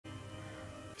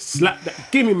Slap that.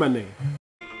 Give me my name.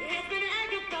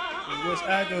 It was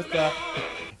Agatha.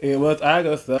 It was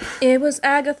Agatha. It was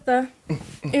Agatha.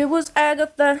 It was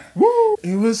Agatha. Woo!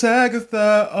 It was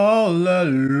Agatha all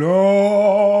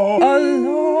along.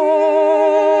 Alone.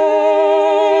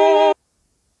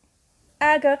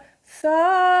 Agatha.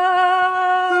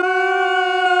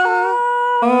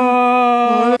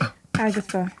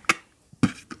 Agatha.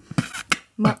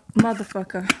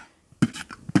 Motherfucker.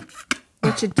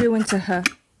 What you doing to her?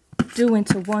 Doing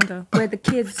to Wanda? Where the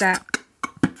kids at?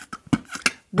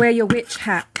 Wear your witch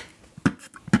hat.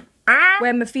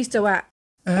 Where Mephisto at?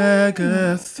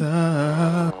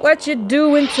 Agatha. What you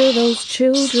doing to those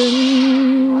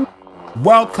children?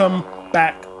 Welcome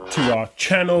back to our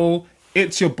channel.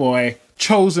 It's your boy,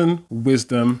 Chosen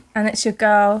Wisdom. And it's your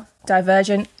girl,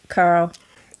 Divergent Curl.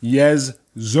 Yes,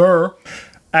 sir.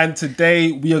 And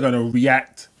today we are going to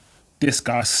react,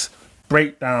 discuss,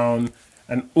 break down,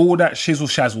 and all that shizzle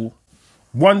shazzle.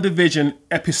 WandaVision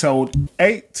episode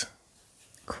 8.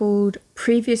 Called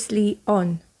Previously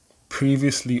On.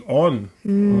 Previously On.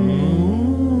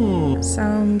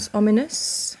 Sounds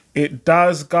ominous. It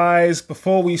does, guys.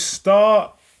 Before we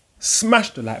start, smash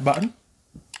the like button.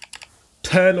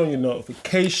 Turn on your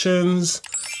notifications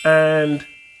and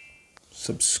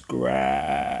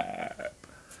subscribe.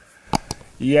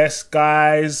 Yes,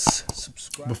 guys.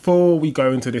 Subscribe. Before we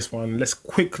go into this one, let's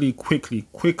quickly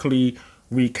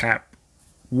recap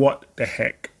what the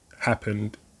heck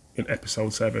happened in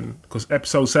episode 7, because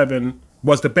episode 7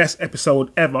 was the best episode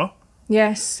ever.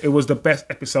 Yes. It was the best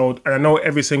episode, and I know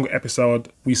every single episode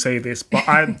we say this, but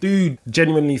I do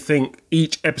genuinely think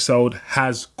each episode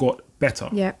has got better.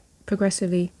 Yeah,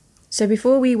 progressively. So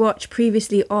before we watch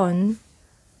Previously On,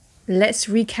 let's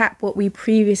recap what we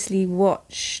previously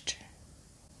watched.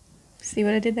 See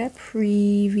what I did there?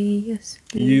 Previously.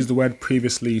 You used the word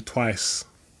previously twice.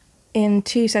 In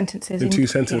 2 sentences. In 2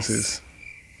 sentences.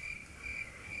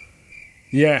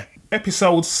 Yes. Yeah.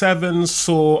 Episode 7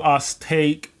 saw us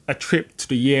take a trip to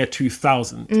the year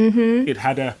 2000. It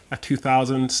had a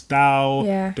 2000 style,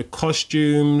 the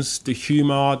costumes, the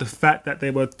humour, the fact that they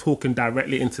were talking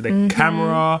directly into the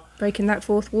camera. Breaking that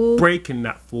fourth wall.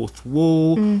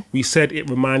 We said it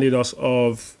reminded us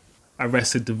of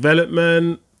Arrested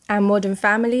Development. And Modern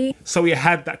Family. So it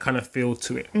had that kind of feel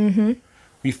to it.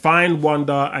 We find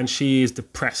Wanda and she is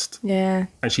depressed. Yeah.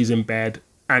 And she's in bed.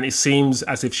 And it seems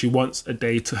as if she wants a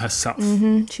day to herself.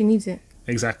 She needs it.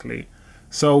 Exactly.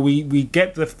 So we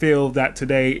get the feel that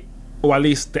today, or at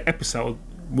least the episode,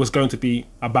 was going to be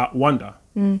about Wanda.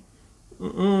 Yeah,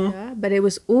 but it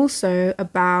was also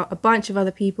about a bunch of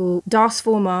other people. Darth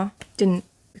Former didn't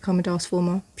become a Darth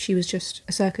Former. She was just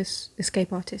a circus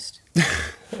escape artist.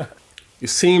 It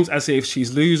seems as if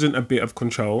she's losing a bit of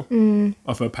control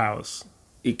of her powers.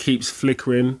 It keeps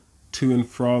flickering to and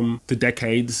from the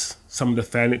decades. Some of the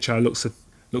furniture looks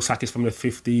like it's from the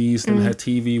 50s, and her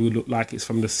TV would look like it's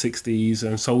from the 60s.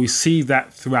 And so we see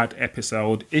that throughout the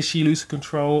episode. Is she losing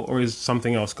control, or is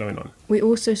something else going on? We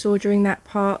also saw during that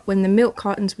part when the milk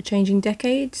cartons were changing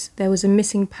decades, there was a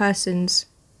missing persons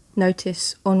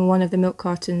notice on one of the milk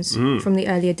cartons from the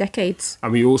earlier decades.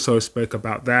 And we also spoke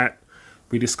about that.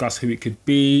 We discussed who it could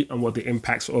be and what the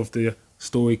impacts of the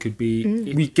story could be.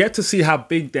 We get to see how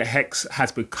big the Hex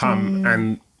has become,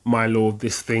 and my lord,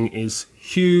 this thing is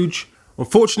huge.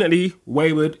 Unfortunately,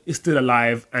 Wayward is still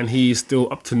alive and he is still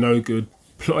up to no good,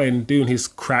 plotting, doing his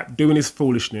crap, doing his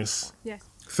foolishness. Yes.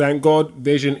 Thank God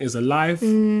Vision is alive.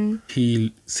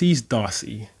 He sees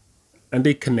Darcy and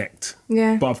they connect.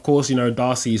 Yeah. But of course, you know,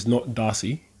 Darcy is not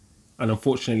Darcy. And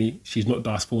unfortunately, she's not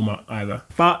Darth Former either.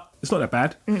 But it's not that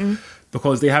bad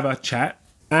because they have a chat.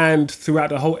 And throughout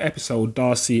the whole episode,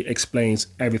 Darcy explains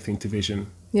everything to Vision.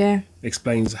 Yeah.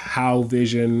 Explains how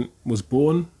Vision was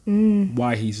born,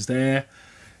 why he's there.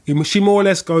 She more or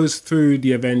less goes through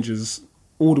the Avengers,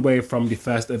 all the way from the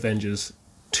first Avengers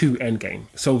to Endgame.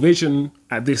 So Vision,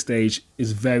 at this stage,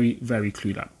 is very, very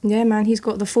clued up. Yeah, man. He's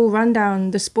got the full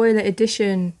rundown, the spoiler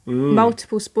edition,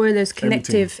 multiple spoilers,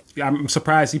 connective. I'm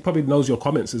surprised. He probably knows your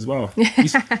comments as well.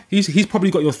 He's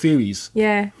probably got your theories.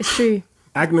 Yeah, it's true.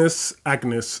 Agnes.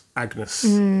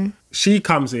 She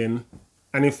comes in,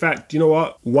 and in fact, you know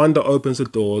what? Wanda opens the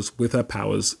doors with her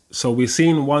powers. So we're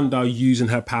seeing Wanda using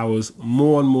her powers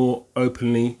more and more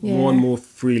openly, more and more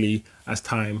freely as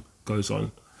time goes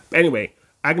on. But anyway,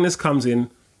 Agnes comes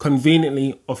in,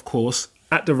 conveniently, of course,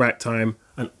 at the right time,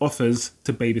 and offers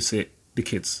to babysit the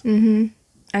kids. And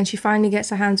she finally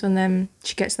gets her hands on them.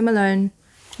 She gets them alone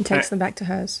and takes them back to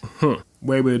hers.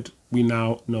 Wayward, we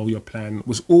now know your plan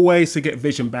was always to get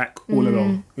Vision back all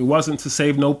along. It wasn't to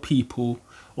save no people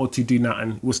or to do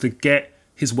nothing. It was to get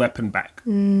his weapon back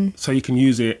so he can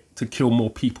use it to kill more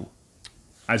people,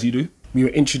 as you do. We were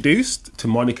introduced to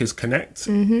Monica's Connect,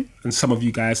 and some of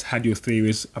you guys had your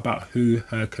theories about who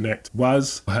her Connect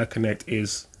was. Her Connect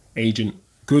is Agent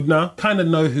Goodner. Kind of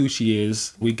know who she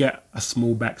is. We get a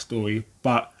small backstory,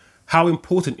 but how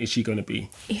important is she going to be?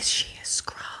 Is she a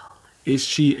Skrull? Is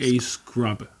she a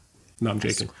scrub? No, I'm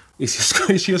joking. Is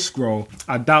she a Skrull?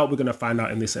 I doubt we're going to find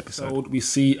out in this episode. We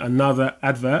see another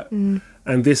advert, and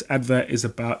this advert is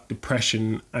about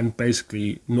depression and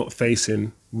basically not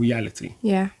facing reality.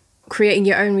 Yeah. Creating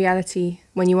your own reality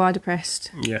when you are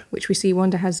depressed. Yeah. Which we see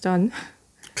Wanda has done.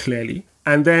 Clearly.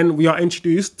 And then we are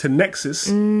introduced to Nexus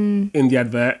in the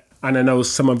advert. And I know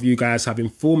some of you guys have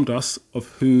informed us of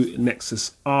who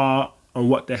Nexus are and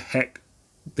what the heck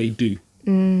they do.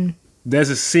 There's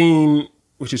a scene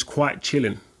which is quite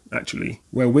chilling, actually,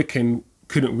 where Wiccan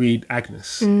couldn't read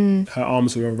Agnes. Her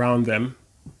arms were around them.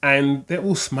 And they're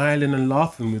all smiling and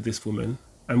laughing with this woman.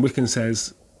 And Wiccan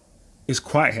says, "It's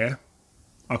quiet here.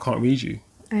 I can't read you."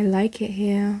 I like it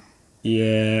here.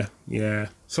 Yeah, yeah.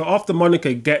 So after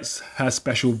Monica gets her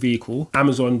special vehicle,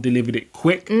 Amazon delivered it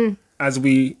quick. As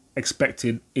we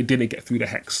expected, it didn't get through the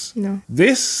hex. No.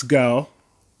 This girl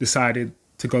decided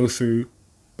to go through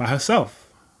by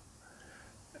herself.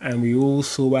 And we all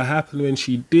saw what happened when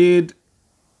she did.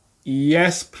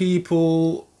 Yes,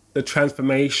 people, the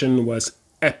transformation was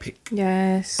epic.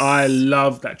 Yes. I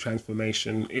love that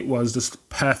transformation. It was just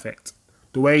perfect.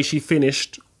 The way she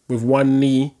finished with one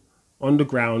knee on the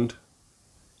ground,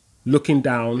 looking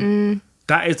down,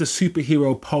 that is the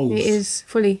superhero pose. It is,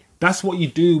 fully. That's what you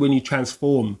do when you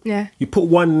transform. Yeah. You put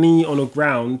one knee on the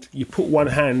ground, you put one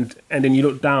hand, and then you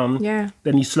look down. Yeah.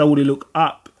 Then you slowly look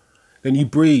up, then you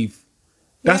breathe.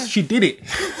 She did it.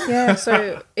 Yeah,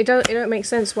 so it don't make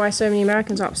sense why so many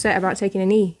Americans are upset about taking a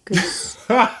knee, because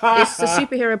it's the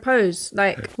superhero pose,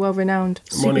 like well-renowned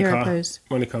superhero pose.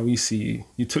 Monica, we see you.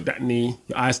 You took that knee,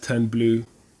 your eyes turned blue.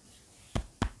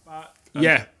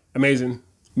 Yeah, amazing.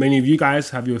 Many of you guys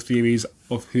have your theories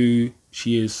of who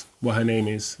she is, what her name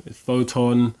is. It's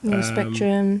Photon.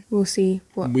 Spectrum. We'll see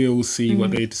what. We'll see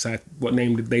what they decide. What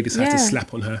name did they decide to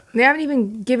slap on her? They haven't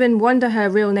even given Wanda her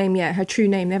real name yet, her true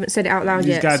name. They haven't said it out loud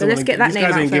yet. So let's get that name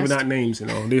out first. These guys ain't giving out names, you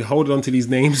know. They hold on to these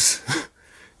names.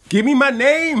 Give me my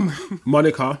name.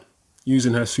 Monica,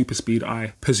 using her super speed,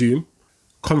 I presume,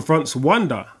 confronts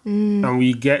Wanda, and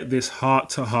we get this heart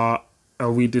to heart,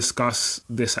 and we discuss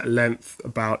this at length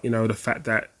about, you know, the fact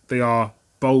that they are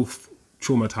both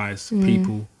traumatized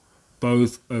people,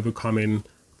 both overcoming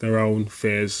their own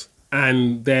fears,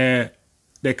 and their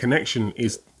connection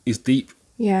is deep.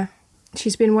 Yeah.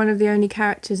 She's been one of the only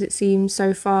characters, it seems,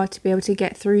 so far to be able to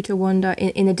get through to Wanda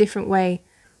in a different way.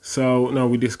 So, no,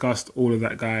 we discussed all of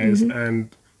that, guys,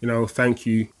 and, you know, thank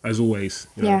you, as always,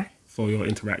 you know, for your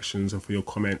interactions and for your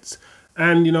comments.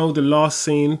 And, you know, the last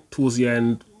scene, towards the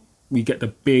end, we get the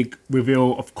big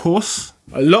reveal, of course.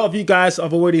 A lot of you guys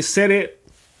have already said it.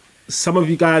 Some of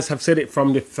you guys have said it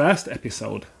from the first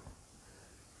episode.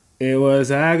 It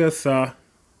was Agatha.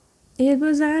 It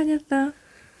was Agatha.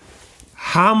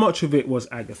 How much of it was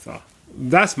Agatha?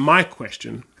 That's my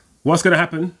question. What's going to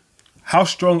happen? How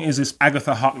strong is this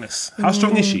Agatha Harkness? How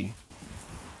strong is she?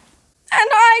 And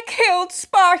I killed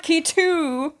Sparky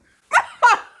too.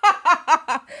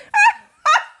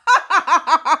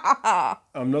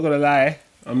 I'm not going to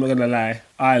lie.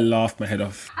 I laughed my head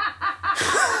off.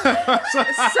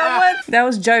 That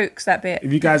was jokes, that bit.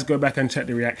 If you guys go back and check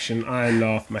the reaction, I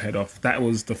laughed my head off. That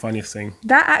was the funniest thing.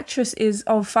 That actress is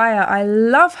on fire. I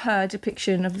love her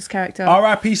depiction of this character.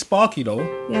 R.I.P. Sparky, though.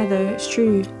 Yeah, though, it's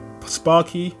true.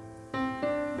 Sparky,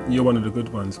 you're one of the good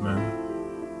ones, man.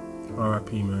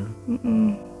 R.I.P.,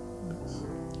 man.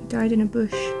 He died in a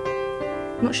bush.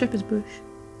 Not Shepherd's Bush.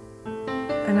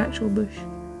 An actual bush.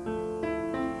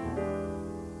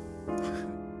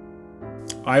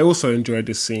 I also enjoyed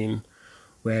this scene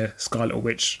where Scarlet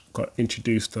Witch got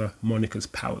introduced to Monica's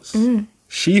powers.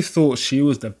 She thought she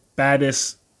was the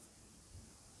baddest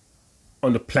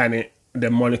on the planet. And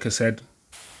then Monica said,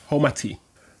 hold my tea.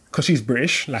 Because she's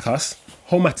British, like us,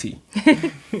 hold my tea.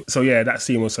 So yeah, that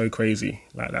scene was so crazy.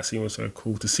 Like, that scene was so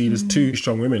cool to see these two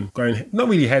strong women going, not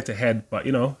really head to head, but,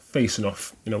 you know, facing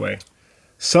off in a way.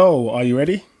 So, are you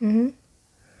ready?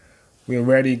 We're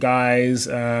ready, guys.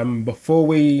 Before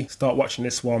we start watching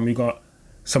this one, we got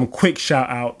some quick shout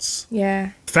outs.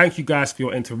 Yeah. Thank you guys for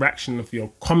your interaction and for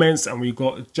your comments. And we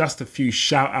got just a few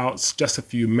shout outs, just a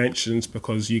few mentions,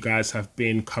 because you guys have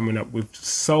been coming up with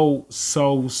so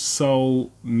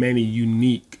many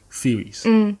unique theories.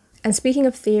 And speaking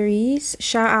of theories,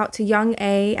 shout out to Young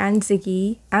A and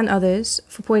Ziggy and others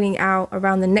for pointing out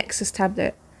around the Nexus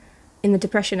tablet in the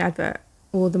depression advert.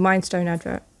 or the Mind Stone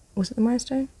advert. Was it the Mind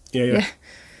Stone? Yeah.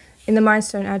 In the Mind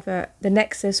Stone advert, the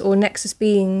Nexus or Nexus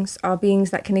beings are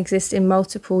beings that can exist in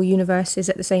multiple universes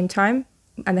at the same time,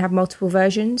 and they have multiple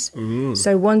versions.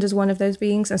 So Wanda's one of those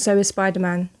beings, and so is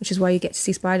Spider-Man, which is why you get to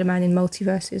see Spider-Man in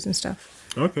multiverses and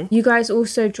stuff. Okay. You guys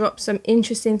also dropped some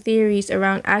interesting theories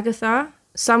around Agatha,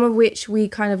 some of which we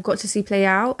kind of got to see play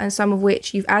out, and some of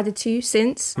which you've added to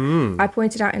since. I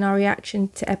pointed out in our reaction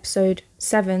to episode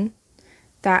 7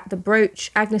 that the brooch,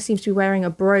 Agnes seems to be wearing a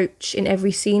brooch in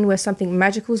every scene where something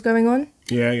magical is going on.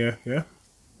 Yeah.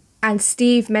 And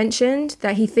Steve mentioned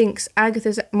that he thinks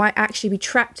Agatha might actually be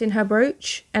trapped in her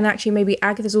brooch, and actually maybe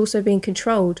Agatha's also being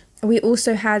controlled. And we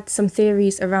also had some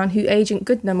theories around who Agent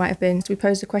Goodner might have been. So we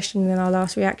posed a question in our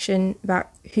last reaction about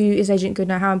who is Agent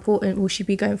Goodner, how important will she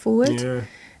be going forward? Yeah.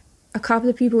 A couple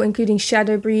of people, including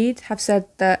Shadowbreed, have said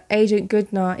that Agent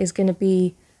Goodner is going to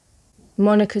be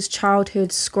Monica's childhood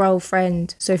Skrull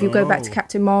friend. So if you go back to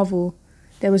Captain Marvel,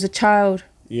 there was a child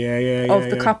of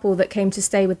the couple that came to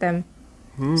stay with them.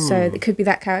 So it could be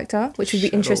that character, which would be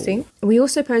interesting. We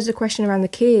also posed a question around the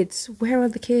kids. Where are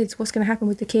the kids? What's going to happen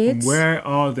with the kids? Where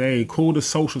are they? Call the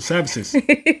social services.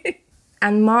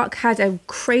 And Mark had a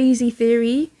crazy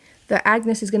theory that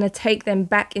Agnes is going to take them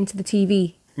back into the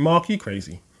TV. Mark, you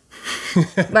crazy.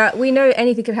 But we know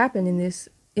anything could happen in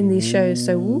these shows,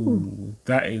 so ooh.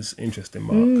 That is interesting,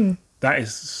 Mark.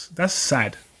 That's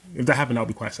sad. If that happened, that would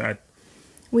be quite sad.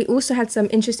 We also had some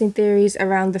interesting theories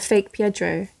around the fake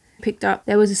Pietro. Picked up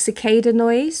there was a cicada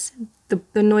noise,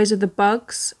 the noise of the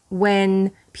bugs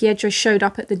when Pietro showed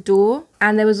up at the door,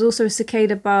 and there was also a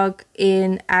cicada bug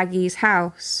in Aggy's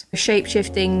house, a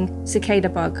shape-shifting cicada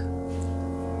bug.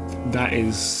 That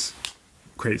is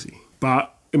crazy,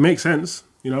 but it makes sense,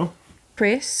 you know.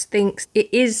 Chris thinks it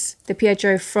is the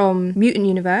Pietro from Mutant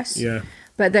Universe,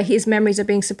 but that his memories are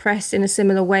being suppressed in a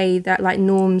similar way that like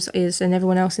Norm's is and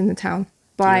everyone else in the town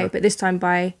but this time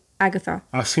by Agatha.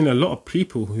 I've seen a lot of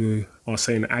people who are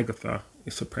saying Agatha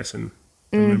is suppressing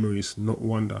the memories, not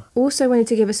Wanda. Also wanted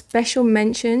to give a special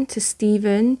mention to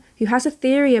Stephen, who has a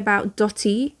theory about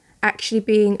Dottie actually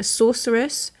being a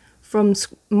sorceress from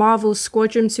Marvel's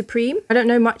Squadron Supreme. I don't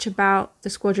know much about the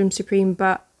Squadron Supreme,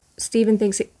 but Stephen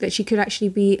thinks that she could actually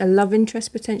be a love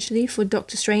interest potentially for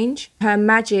Doctor Strange. Her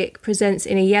magic presents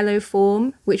in a yellow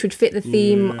form, which would fit the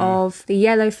theme of the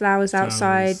yellow flowers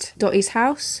outside Dottie's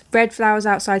house, red flowers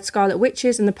outside Scarlet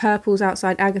Witch's, and the purples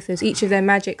outside Agatha's. Each of their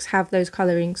magics have those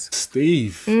colourings.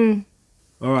 Steve.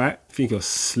 All right. I think you're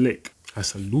slick. I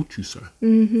salute you, sir.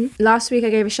 Last week I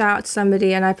gave a shout out to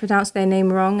somebody and I pronounced their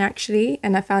name wrong actually,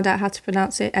 and I found out how to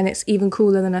pronounce it, and it's even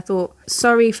cooler than I thought.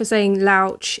 Sorry for saying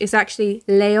Louch. It's actually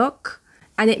Leok,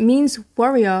 and it means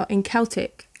warrior in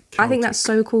Celtic. I think that's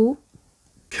so cool.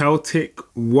 Celtic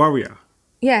warrior.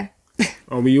 Yeah.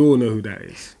 Oh, we all know who that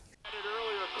is.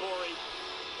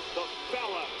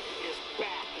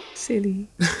 Silly.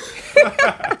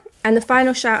 And the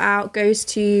final shout out goes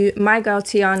to my girl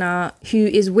Tiana, who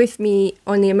is with me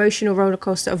on the emotional roller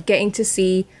coaster of getting to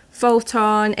see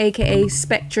Photon, aka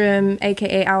Spectrum,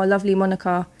 aka our lovely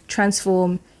Monica,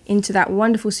 transform into that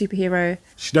wonderful superhero.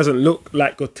 She doesn't look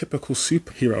like a typical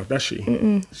superhero, does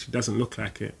she? She doesn't look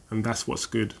like it, and that's what's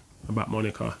good about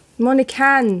Monica.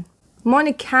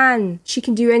 Monica, she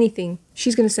can do anything.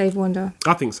 She's going to save Wanda.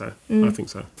 I think so. I think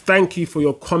so. Thank you for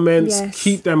your comments. Yes.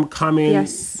 Keep them coming.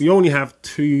 Yes. We only have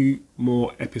 2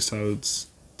 more episodes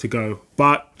to go.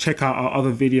 But check out our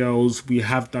other videos. We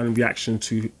have done reaction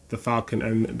to The Falcon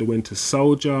and the Winter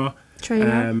Soldier.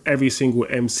 Every single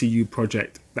MCU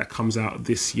project that comes out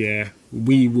this year,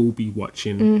 we will be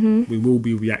watching. We will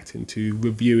be reacting to,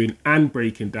 reviewing and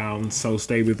breaking down. So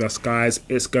stay with us, guys.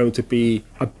 It's going to be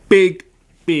a big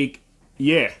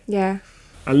year. Yeah.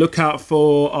 And look out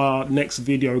for our next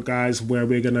video, guys, where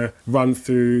we're going to run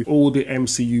through all the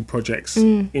MCU projects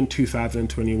in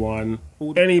 2021.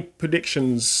 Any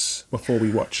predictions before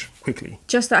we watch, quickly?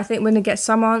 Just that I think we're going to get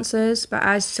some answers, but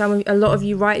as a lot of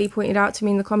you rightly pointed out to me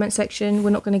in the comment section,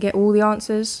 we're not going to get all the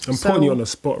answers. I'm putting you on the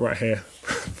spot right here.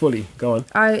 Fully. Go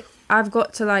on. I've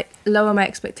got to like lower my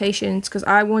expectations because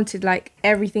I wanted like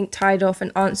everything tied off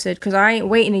and answered, because I ain't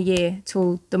waiting a year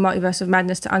till the Multiverse of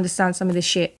Madness to understand some of this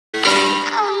shit.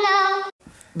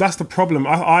 That's the problem.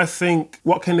 I think,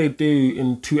 what can they do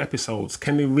in 2 episodes?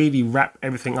 Can they really wrap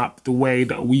everything up the way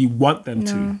that we want them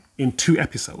to in 2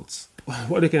 episodes?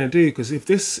 What are they going to do? Because if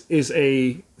this is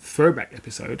a throwback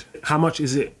episode, how much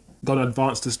is it going to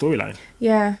advance the storyline?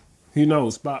 Yeah. Who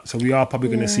knows? But so we are probably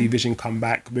going to see Vision come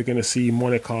back. We're going to see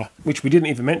Monica, which we didn't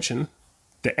even mention,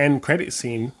 the end credit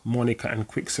scene, Monica and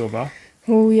Quicksilver.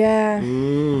 Oh, yeah.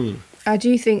 I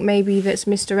do think maybe that's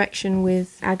misdirection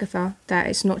with Agatha, that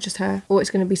it's not just her, or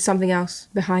it's going to be something else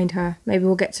behind her. Maybe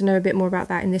we'll get to know a bit more about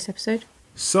that in this episode.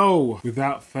 So,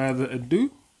 without further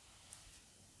ado,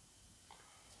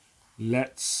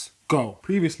 let's go.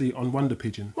 Previously on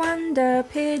WandaVision.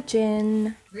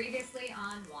 WandaVision. Previously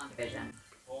on WandaVision.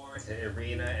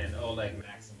 Irina and Oleg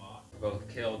Maximoff were both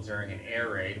killed during an air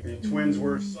raid. The twins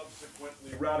were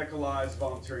subsequently radicalized,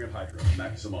 volunteering at Hydra.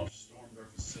 Maximoff stormed their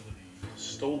facility,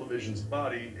 stole the Vision's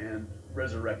body, and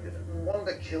resurrected him.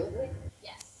 Wanda killed me?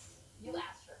 Yes. You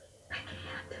asked her.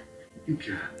 You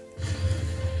can't.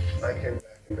 I came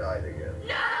back and died again.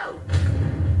 No!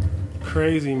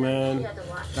 Crazy, man.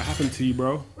 That happened to you,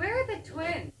 bro. Where are the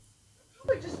twins?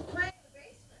 We were just playing in the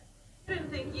basement. I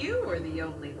didn't think you were the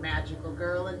only magical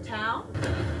girl in town.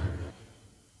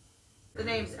 The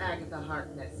name's Agatha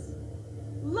Harkness.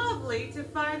 Lovely to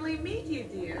finally meet you,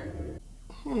 dear.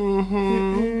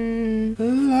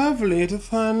 Lovely to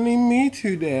finally meet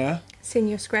you there.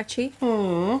 Senior Scratchy.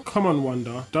 Come on,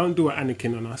 Wanda. Don't do an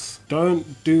Anakin on us.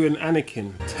 Don't do an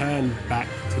Anakin. Turn back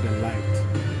to the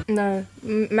light. No,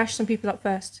 mash some people up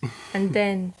first, and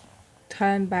then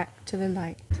turn back to the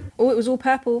light. Oh, it was all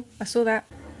purple. I saw that.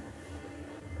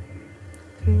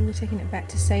 Ooh, we're taking it back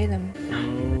to Salem.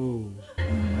 Oh.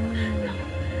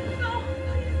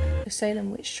 The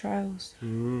Salem witch trials.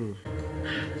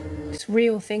 It's a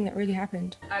real thing that really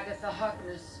happened. Agatha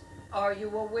Harkness, are you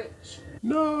a witch?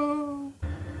 No.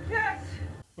 Yes,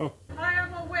 Oh, I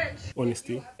am a witch.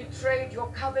 honesty. You have betrayed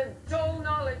your coven, dull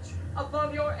knowledge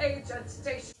above your age and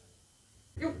station.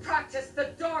 You practice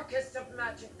the darkest of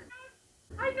magic.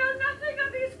 I know nothing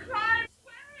of these crimes.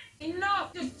 Swear it.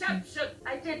 Enough deception.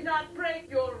 I did not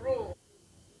break your rule.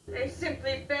 They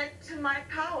simply bent to my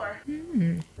power.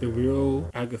 The real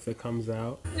Agatha comes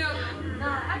out. No,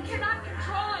 I cannot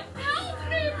control it. Help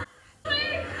me,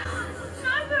 please,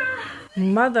 Mother.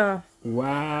 Mother.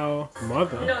 Wow.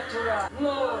 Mother. Natural,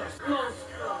 most,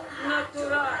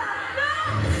 natural.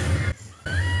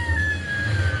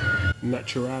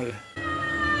 Natural.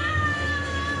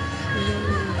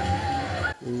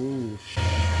 Ooh.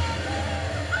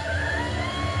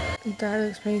 That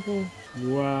looks painful.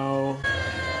 Wow.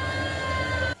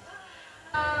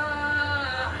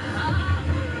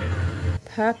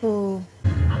 Purple.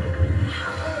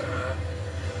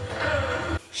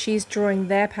 She's drawing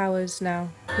their powers now.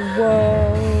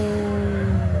 Whoa.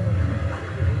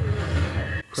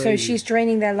 So Crazy. she's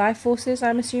draining their life forces,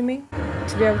 I'm assuming,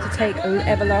 to be able to take an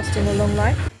everlasting or long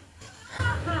life.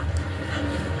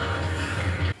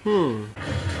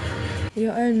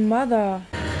 Your own mother.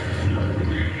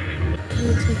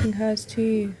 You're taking hers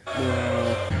too.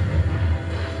 Wow.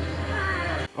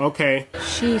 Okay.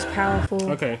 She's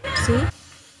powerful. Okay. See?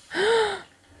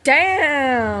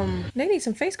 Damn! They need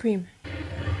some face cream.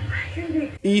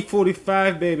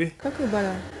 E45, baby. Cocoa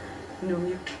butter. No,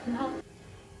 you cannot.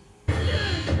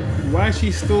 Why is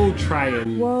she still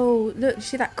trying? Whoa, look, you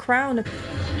see that crown?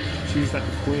 She's like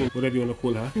the queen, whatever you want to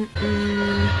call her.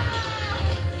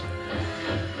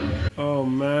 Oh,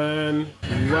 man.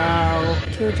 Wow.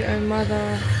 Killed your own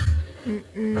mother.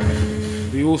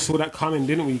 We all saw that coming,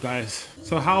 didn't we, guys?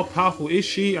 So how powerful is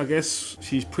she? I guess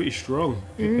she's pretty strong.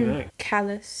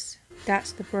 Callus.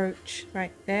 That's the brooch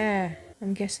right there.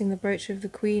 I'm guessing the brooch of the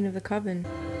queen of the coven.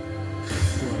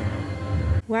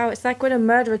 Wow, it's like when a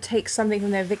murderer takes something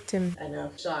from their victim. I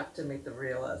know, shocked to meet the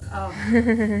realist. Oh,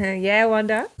 Yeah,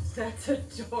 Wanda? that's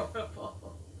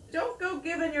adorable. Don't go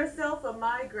giving yourself a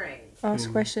migraine.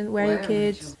 Ask question, where are your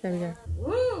kids? There we go.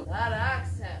 Woo, that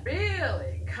accent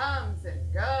really comes and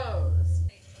goes.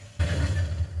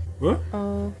 What?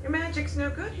 Oh, Your magic's no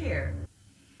good here.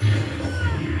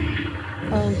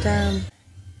 oh damn.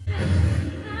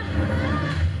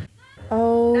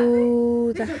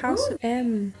 Oh, the House of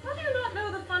M. How do you not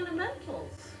know the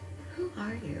fundamentals? Who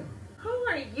are you? Who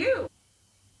are you?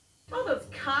 All those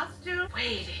costumes?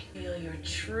 Wait, feel your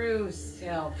true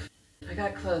self. I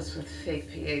got close with fake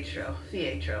Pietro.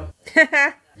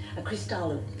 A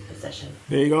Cristallo possession.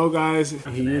 There you go, guys.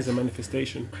 He is a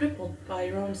manifestation. Crippled by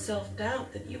your own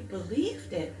self-doubt that you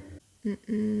believed it.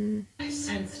 I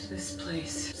sensed this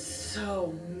place.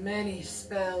 So many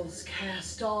spells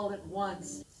cast all at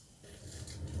once.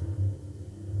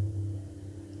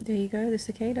 There you go, the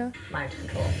cicada. Mind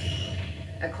control.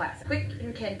 A classic. Quick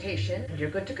incantation, and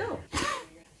you're good to go.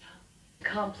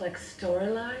 Complex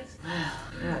storylines? Wow,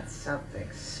 that's something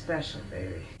special,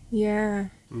 baby. Yeah.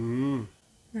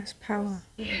 That's power.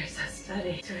 Years of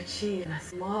study to achieve the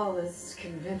smallest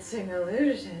convincing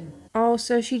illusion. Oh,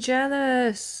 so she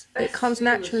jealous. It comes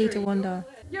naturally to Wanda.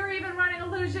 You're even running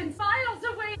illusions miles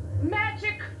away.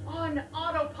 Magic on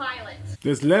autopilot.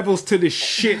 There's levels to this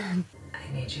shit. I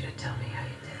need you to tell me how you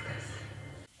did this.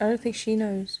 I don't think she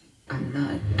knows. I'm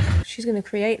not. She's gonna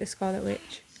create the Scarlet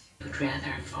Witch. You'd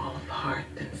rather fall apart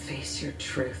than face your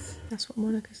truth. That's what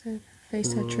Monica said.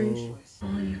 Face her truth.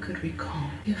 All you could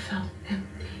recall, you felt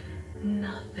empty,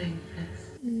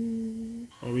 nothingness.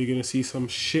 Are we gonna see some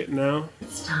shit now?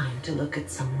 It's time to look at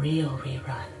some real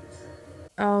reruns.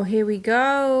 Oh, here we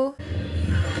go.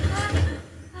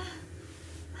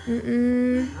 All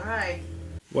right.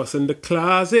 What's in the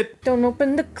closet? Don't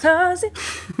open the closet.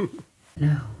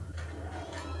 No.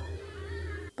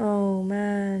 Oh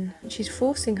man, she's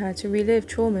forcing her to relive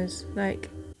traumas. Like,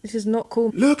 this is not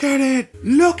cool. Look at it!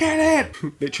 Look at it!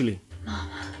 Literally.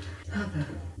 Papa.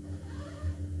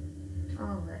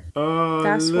 Oh,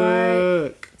 That's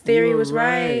look. why Theory We were was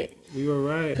right. We were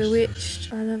right.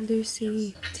 Bewitched. I Love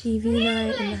Lucy. TV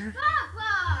night in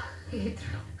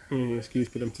the Excuse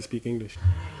for them to speak English.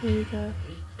 Here we go.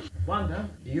 Wanda,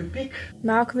 you pick.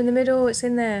 Malcolm in the Middle. It's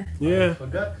in there. Yeah,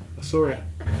 Forgot. I saw it.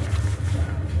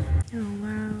 Oh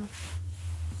wow.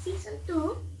 Season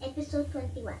 2, episode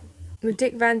 21. The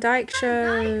Dick Van Dyke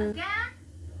Show. Again?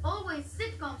 Always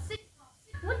sitcom.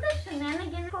 What the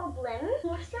shenanigans problem?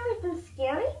 More scary than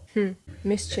scary?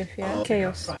 Mischief, yeah.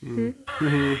 Chaos.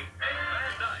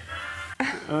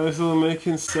 It's all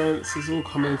making sense. It's all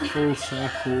coming full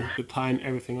circle. We're tying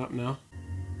everything up now.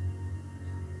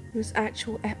 It was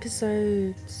actual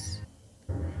episodes.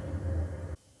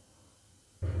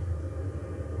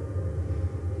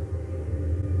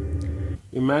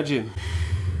 Imagine.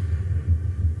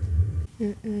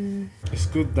 It's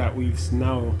good that we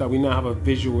now have a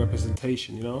visual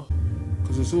representation, you know,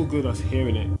 because it's all good us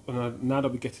hearing it, and now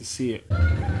that we get to see it,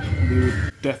 we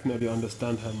would definitely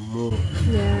understand her more.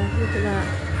 Yeah, look at that.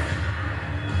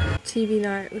 TV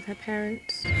night with her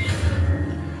parents.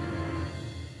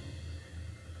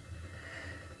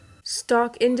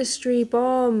 Stark Industry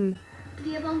bomb.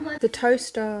 The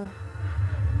toaster.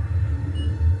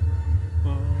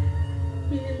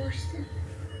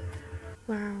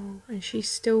 Wow, and she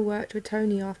still worked with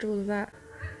Tony after all of that.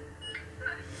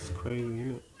 It's crazy,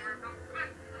 isn't it?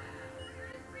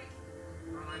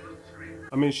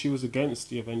 I mean, she was against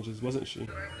the Avengers, wasn't she?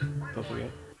 Don't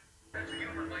forget.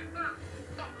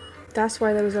 That's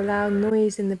why there was a loud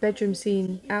noise in the bedroom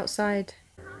scene outside.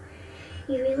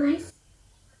 You realize?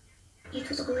 It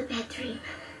was all a bad dream.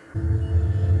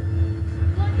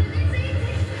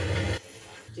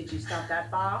 Did you stop that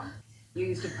bomb? You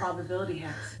used a probability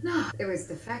hex. No, it was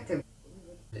defective.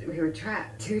 We were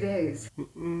trapped 2 days.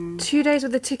 2 days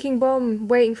with a ticking bomb,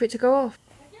 waiting for it to go off.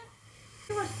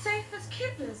 You were safe as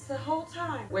kittens the whole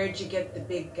time. Where'd you get the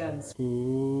big guns?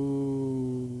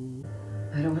 Ooh.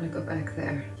 I don't want to go back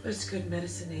there. But it's good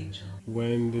medicine, Angel.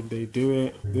 When did they do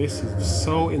it? This is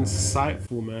so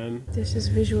insightful, man. This is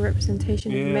visual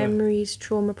representation of memories,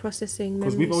 trauma processing, memory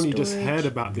Because we've only storage. just heard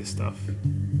about this stuff.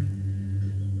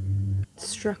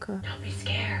 Struck her. Don't be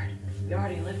scared. You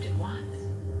already lived it once.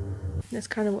 That's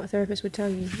kind of what a therapist would tell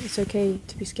you. It's okay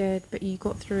to be scared, but you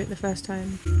got through it the first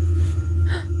time.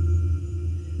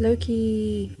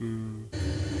 Loki.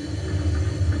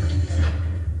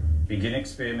 Begin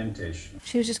experimentation.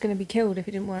 She was just going to be killed if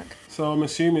it didn't work. So I'm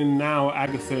assuming now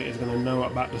Agatha is going to know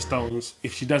about the stones,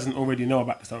 if she doesn't already know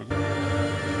about the stones.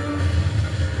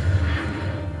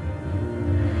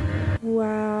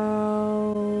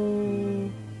 Wow.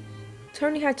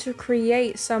 Tony had to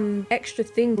create some extra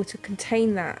thing to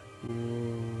contain that.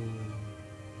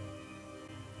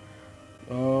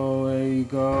 Oh, there you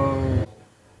go.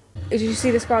 Did you see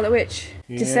the Scarlet Witch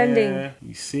descending? Yeah,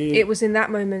 you see It was in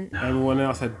that moment. Everyone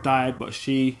else had died, but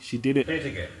she did it.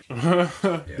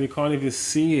 They can't even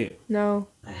see it. No.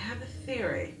 I have a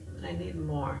theory, but I need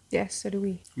more. Yes, so do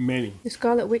we. Many. The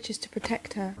Scarlet Witch is to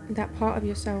protect her. That part of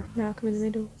yourself. Malcolm in the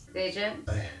Middle. Vision?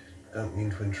 I don't mean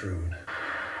to intrude.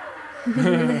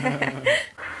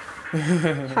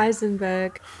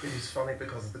 Heisenberg. It is funny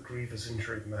because of the grievous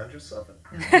injury man just suffered.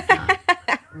 No, it's not.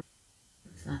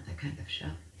 It's not that kind of show.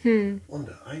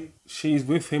 Wanda, She's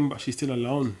with him, but she's still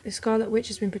alone. The Scarlet Witch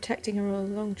has been protecting her all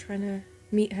along, trying to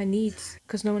meet her needs,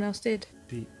 because no one else did.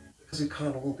 Deep. because it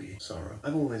can't all be sorrow.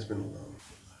 I've always been alone.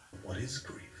 What is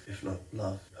grief, if not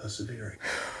love persevering?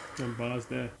 Them bars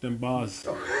there. Them bars.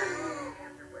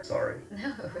 Sorry.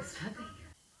 No, it was funny.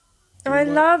 I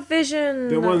love Vision.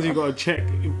 The ones you gotta check.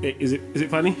 Is it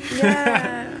funny?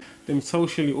 Yeah. Them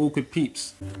socially awkward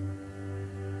peeps.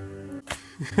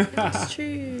 It's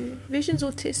true. Vision's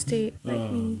autistic, like Oh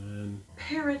me. man.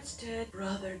 Parents dead,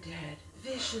 brother dead,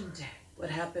 Vision dead. What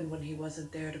happened when he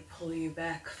wasn't there to pull you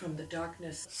back from the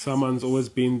darkness? Someone's always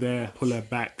been there. Pull her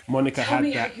back. Monica Tell had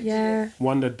me how that. you Yeah.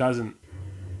 Wanda doesn't.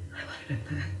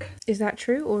 Is that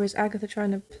true, or is Agatha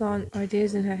trying to plant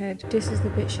ideas in her head? This is the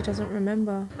bit she doesn't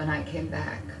remember. When I came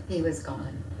back, he was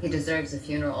gone. He deserves a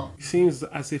funeral. It seems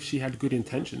as if she had good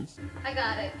intentions. I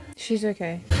got it. She's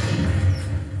okay.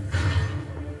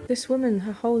 This woman,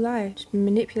 her whole life, she's been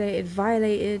manipulated,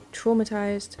 violated,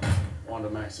 traumatized. Wanda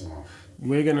Maximoff.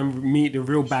 We're gonna meet the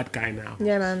real bad guy now.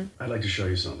 Yeah, man. I'd like to show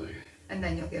you something. And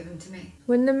then you'll give him to me.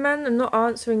 When the man are not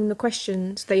answering the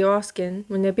questions that you're asking,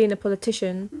 when they're being a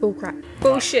politician, bullcrap.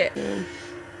 Bullshit.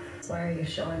 Why are you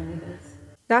showing me this?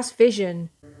 That's Vision.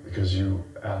 Because you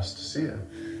asked to see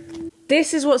it.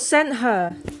 This is what sent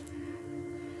her.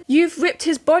 You've ripped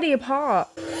his body apart.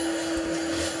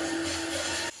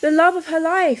 The love of her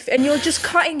life, and you're just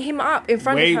cutting him up in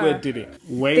front of her. Wayward did it.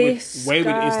 Wayward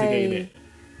instigated it.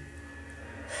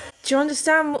 Do you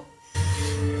understand?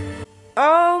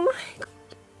 Oh my God.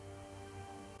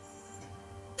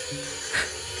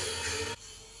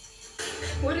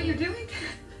 What are you doing?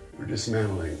 We're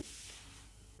dismantling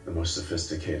the most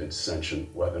sophisticated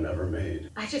sentient weapon ever made.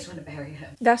 I just want to bury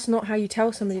him. That's not how you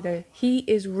tell somebody though. He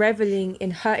is reveling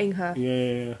in hurting her.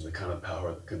 Yeah. The kind of power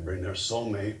that could bring their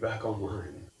soulmate back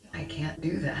online. I can't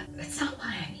do that. That's not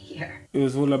why I'm here. It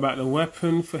was all about the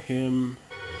weapon for him.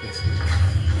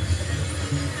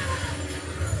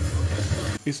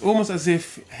 It's almost as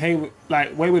if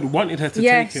Wayward wanted her to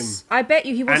take him. I bet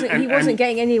you he wasn't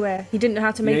getting anywhere. He didn't know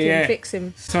how to make it and fix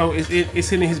him. So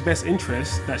it's in his best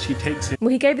interest that she takes him.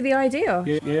 Well, he gave her the idea.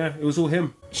 Yeah, it was all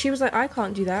him. She was like, I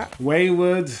can't do that.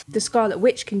 Wayward. The Scarlet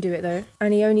Witch can do it though.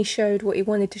 And he only showed what he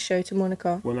wanted to show to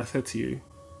Monica. When I said to you,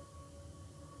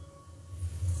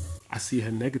 I see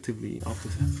her negatively after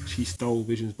she stole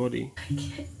Vision's body.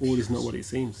 All is not what it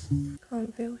seems.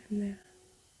 Can't feel him there.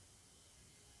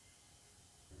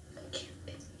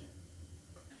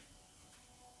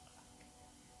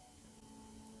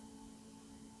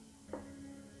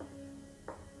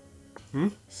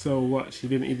 So what? She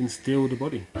didn't even steal the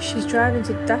body. She's driving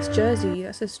to... That's Jersey.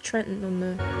 That says Trenton on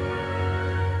the...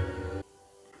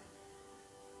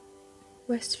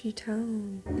 Westview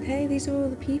Town. Hey, these are all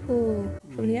the people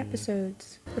from the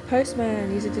episodes. The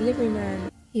postman, he's a delivery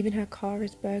man. Even her car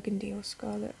is burgundy or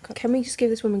scarlet. Can we just give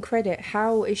this woman credit?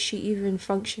 How is she even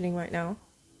functioning right now?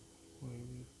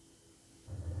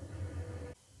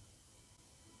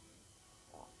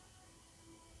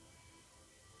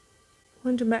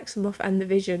 Wanda Maximoff and the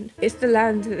Vision. It's the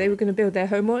land that they were going to build their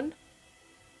home on.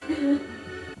 There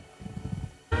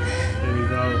we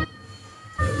go.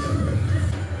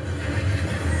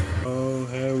 Oh,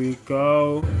 here we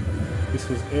go. This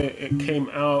was it. It came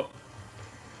out.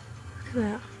 Look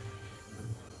at that.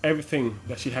 Everything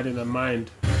that she had in her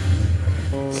mind.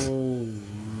 Oh,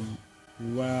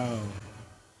 wow.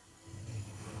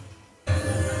 She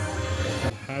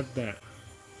had that.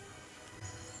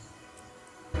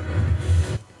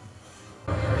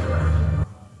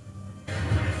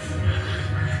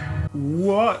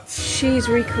 What? She's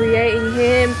recreating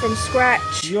him from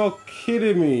scratch. You're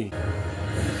kidding me.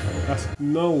 That's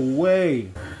no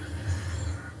way.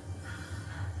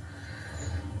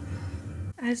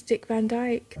 As Dick Van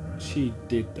Dyke. She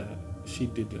did that.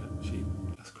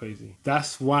 That's crazy.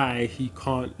 That's why he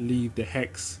can't leave the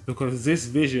hex, because this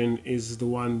Vision is the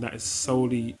one that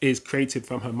is created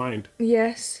from her mind.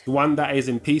 Yes. The one that is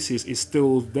in pieces is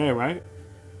still there, right?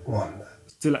 Wanda.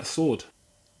 Still that sword.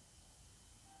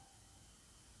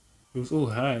 It was all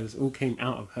hers. It all came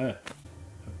out of her.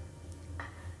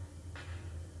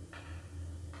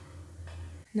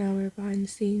 Now we're behind the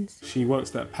scenes. She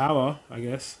wants that power, I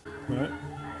guess, right?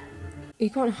 You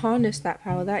can't harness that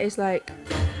power. That is like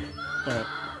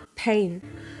pain.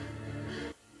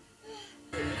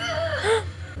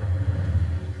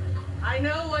 I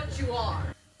know what you are.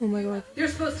 Oh my God. You're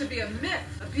supposed to be a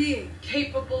myth, a being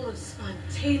capable of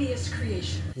spontaneous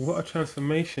creation. What a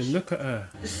transformation. Look at her.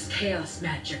 This is chaos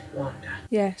magic, Wanda.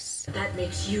 Yes. That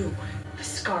makes you the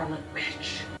Scarlet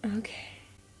Witch. Okay.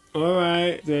 All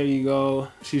right, there you go.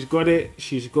 She's got it.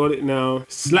 She's got it now.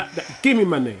 Slap that. Give me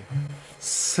my name.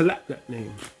 Slap that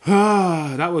name.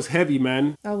 Ah, that was heavy,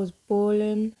 man. I was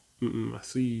bawling. I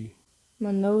see you.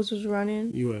 My nose was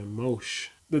running. You were emosh.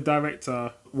 The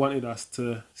director wanted us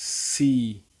to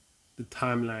see the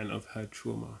timeline of her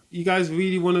trauma. You guys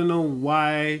really want to know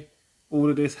why all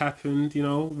of this happened? You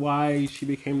know, why she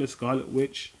became the Scarlet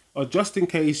Witch? Or just in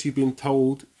case you've been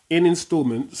told in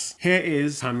installments, here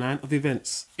is timeline of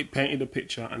events. It painted a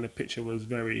picture, and the picture was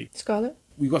very... Scarlet?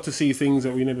 We got to see things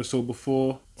that we never saw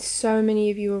before. So many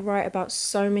of you were right about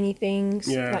so many things.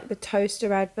 Yeah. Like the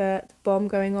toaster advert, the bomb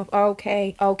going off.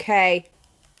 Okay.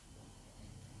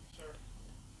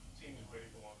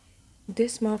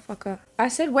 This motherfucker. I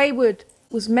said Wayward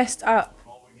was messed up.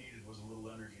 All we need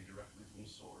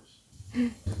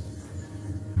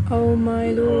Oh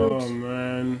my lord. Oh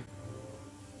man.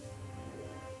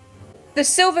 The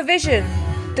silver vision.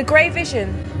 The grey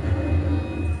vision.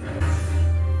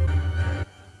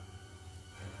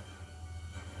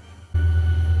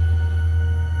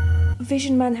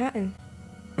 Vision Manhattan.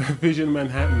 Vision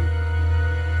Manhattan.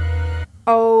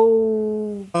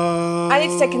 Oh. I need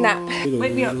to take a nap.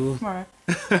 Wake me up tomorrow.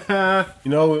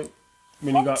 You know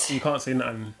when you can't say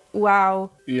nothing.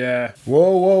 Wow. Yeah.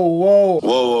 Whoa.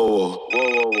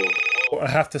 I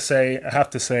have to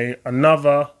say,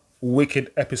 another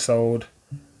wicked episode.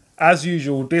 As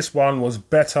usual, this one was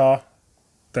better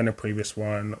than the previous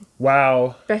one.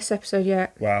 Wow. Best episode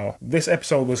yet. Wow. This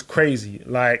episode was crazy.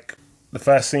 Like, the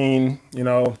first scene, you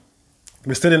know,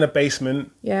 we're still in the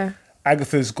basement. Yeah.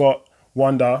 Agatha's got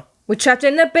Wanda. We're trapped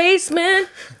in the basement.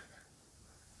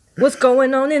 What's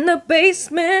going on in the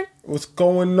basement? What's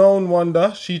going on,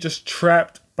 Wanda? She's just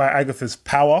trapped by Agatha's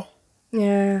power.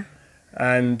 Yeah.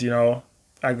 And, you know,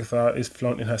 Agatha is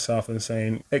flaunting herself and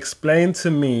saying, explain to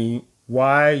me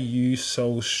why you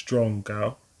so strong,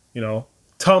 girl. You know,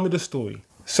 tell me the story.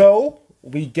 So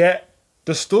we get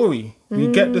the story. We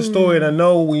get the story, and I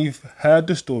know we've heard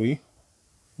the story.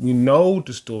 We know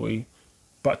the story,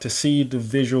 but to see the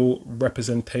visual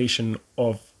representation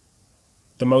of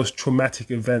the most traumatic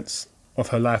events of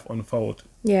her life unfold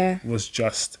was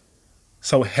just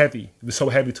so heavy. It was so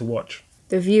heavy to watch.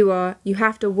 The viewer, you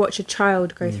have to watch a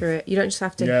child go through it. You don't just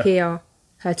have to hear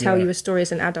her tell you a story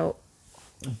as an adult.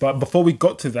 But before we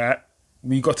got to that,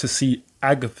 we got to see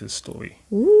Agatha's story.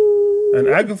 Ooh. And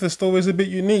Agatha's story is a bit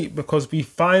unique because we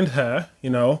find her, you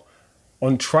know,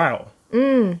 on trial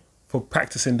for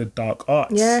practicing the dark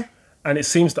arts. Yeah. And it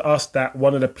seems to us that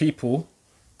one of the people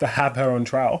that have her on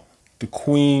trial, the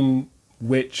Queen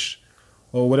Witch,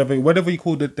 or whatever you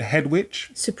call it, the head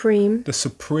witch. Supreme. The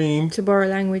Supreme. To borrow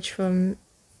language from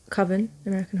Coven,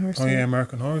 American Horror Story. Oh yeah,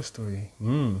 American Horror Story.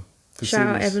 Shout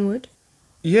out Evan Wood.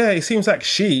 Yeah, it seems like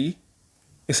she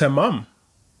is her mum.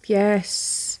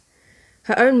 Yes.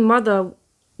 Her own mother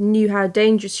knew how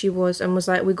dangerous she was and was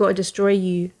like, we got to destroy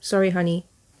you. Sorry, honey.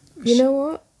 You know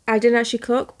what? I didn't actually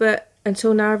clock, but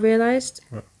until now I realised,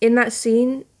 in that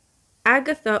scene,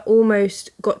 Agatha almost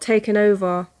got taken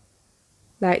over.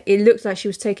 Like, it looked like she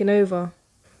was taken over.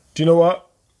 Do you know what?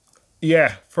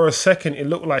 Yeah, for a second it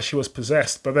looked like she was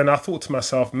possessed, but then I thought to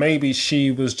myself, maybe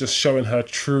she was just showing her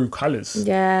true colours.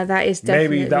 Yeah, that is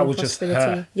definitely maybe that a was just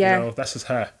possibility. her. Yeah, you know, that's just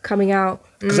her coming out.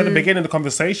 Because at the beginning of the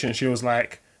conversation, she was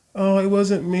like, "Oh, it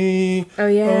wasn't me. Oh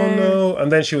yeah. Oh no,"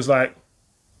 and then she was like,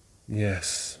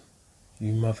 "Yes,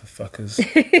 you motherfuckers.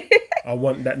 I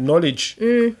want that knowledge."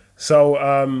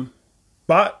 So,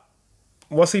 but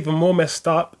what's even more messed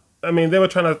up? I mean, they were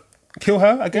trying to kill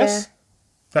her. I guess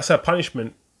that's her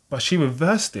punishment. But she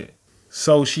reversed it.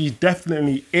 So she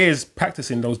definitely is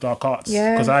practicing those dark arts.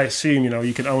 Yeah. Because I assume, you know,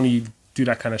 you can only do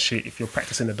that kind of shit if you're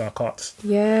practicing the dark arts.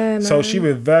 Yeah, man. So she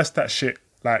reversed that shit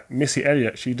like Missy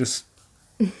Elliott. She just...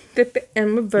 Flip it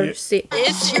and reverse it.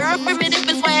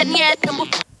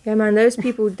 Yeah, man, those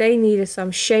people, they needed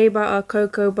some shea butter,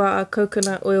 cocoa butter,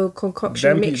 coconut oil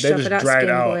concoction mixture for that skin,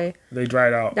 boy. They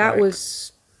dried out. That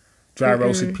was... Dry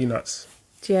roasted peanuts.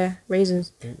 Yeah,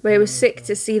 raisins. But it was sick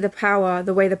to see the power,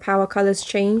 the way the power colours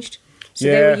changed. So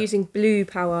they were using blue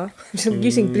power,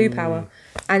 using blue power.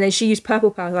 And then she used purple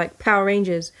power, like Power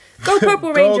Rangers. Go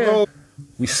Purple Ranger! Go.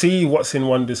 We see what's in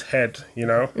Wanda's head, you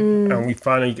know? And we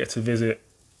finally get to visit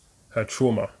her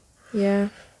trauma. Yeah.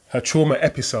 Her trauma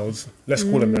episodes, let's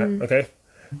call them that, okay?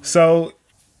 So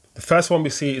the first one we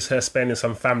see is her spending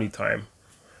some family time.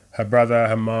 Her brother,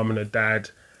 her mum and her dad.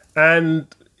 And...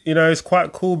 you know, it's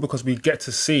quite cool because we get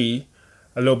to see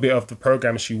a little bit of the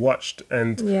program she watched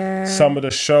and some of the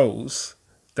shows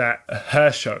that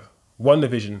her show,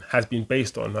 WandaVision, has been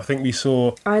based on. I think we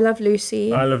saw... I Love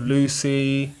Lucy. I Love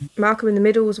Lucy. Malcolm in the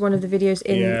Middle was one of the videos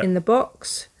in the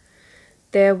box.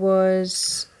 There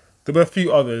was... There were a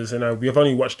few others, you know, we've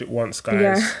only watched it once, guys.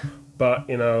 Yeah. But,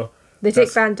 you know... The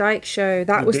Dick Van Dyke Show,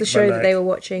 that was the show that they were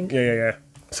watching. Yeah.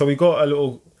 So we got a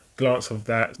little... glance of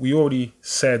that. We already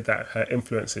said that her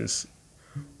influences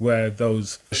were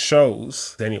those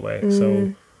shows anyway,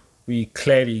 so we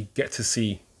clearly get to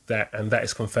see that, and that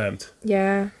is confirmed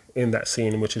in that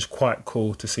scene, which is quite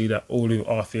cool to see that all of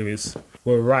our theories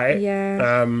were right.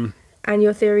 And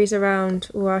your theories around,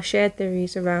 or our shared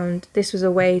theories around, this was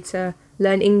a way to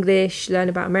learn English, learn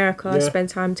about America, spend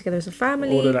time together as a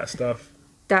family, all of that stuff,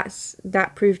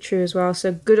 that proved true as well.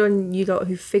 So good on you lot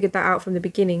who figured that out from the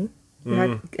beginning. We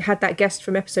had that guest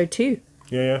from episode 2.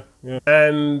 Yeah.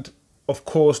 And of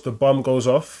course the bomb goes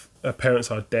off. Her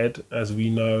parents are dead, as we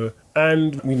know.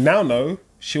 And we now know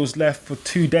she was left for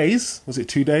 2 days. Was it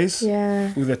 2 days?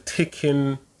 Yeah. With a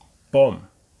ticking bomb.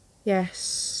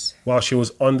 Yes. While she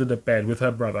was under the bed with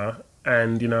her brother.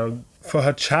 And, you know, for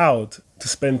her child to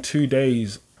spend 2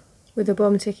 days... with a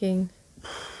bomb ticking.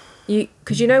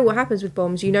 Because you know what happens with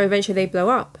bombs. You know eventually they blow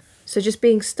up. So just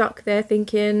being stuck there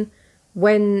thinking,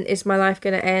 when is my life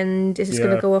going to end? Is this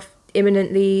going to go off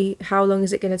imminently? How long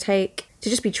is it going to take? To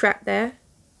just be trapped there.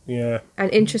 Yeah.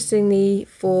 And interestingly,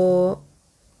 for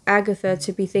Agatha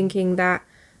to be thinking that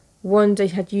Wanda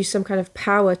had used some kind of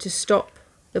power to stop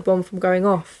the bomb from going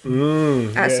off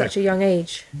at such a young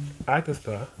age.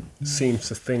 Agatha seems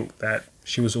to think that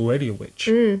she was already a witch.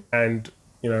 And,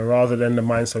 you know, rather than the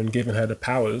Mind Stone giving her the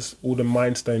powers, all the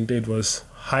Mind Stone did was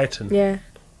heighten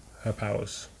her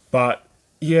powers. But,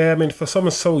 yeah, I mean, for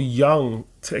someone so young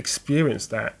to experience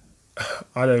that,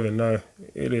 I don't even know.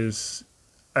 It is...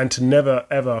 And to never,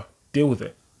 ever deal with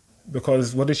it.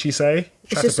 Because what did she say?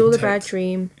 It's just all a bad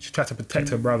dream. She tried to protect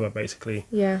her brother, basically.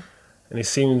 Yeah. And it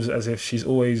seems as if she's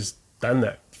always done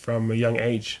that from a young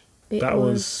age. That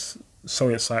was so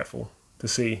insightful to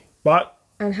see. But...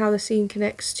 And how the scene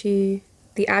connects to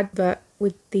the advert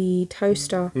with the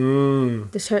toaster.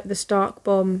 The Stark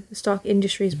bomb, the Stark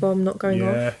Industries bomb not going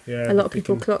off. Yeah, a lot of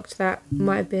people clocked that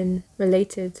might have been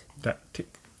related. That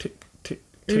tick, tick, tick,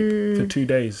 tick for 2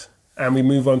 days. And we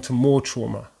move on to more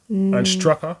trauma. And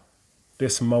Strucker,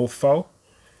 this mofo,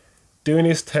 doing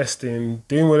his testing,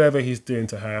 doing whatever he's doing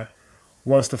to her,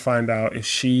 wants to find out if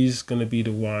she's going to be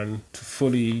the one to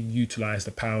fully utilise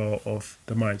the power of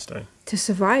the Mind Stone. To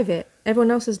survive it. Everyone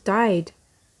else has died.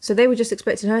 So they were just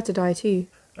expecting her to die too.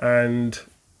 And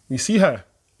we see her.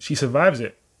 She survives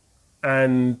it.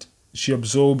 And she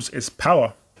absorbs its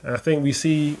power. And I think we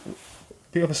see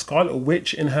a bit of a Scarlet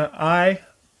Witch in her eye,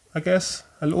 I guess,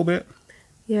 a little bit.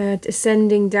 Yeah,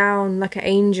 descending down like an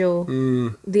angel.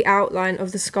 The outline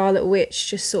of the Scarlet Witch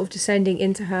just sort of descending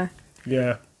into her.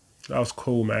 Yeah, that was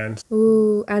cool, man.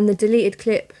 Ooh, and the deleted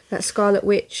clip that Scarlet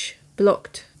Witch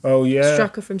blocked. Oh, yeah.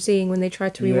 Strucker from seeing when they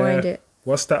tried to rewind it.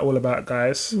 What's that all about,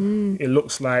 guys? It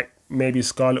looks like maybe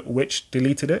Scarlet Witch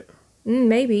deleted it.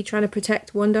 Maybe, trying to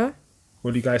protect Wanda.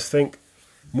 What do you guys think?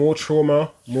 More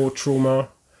trauma, more trauma.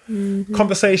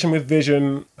 Conversation with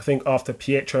Vision, I think, after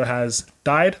Pietro has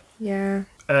died. Yeah.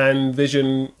 And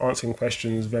Vision answering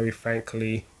questions very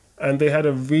frankly. And they had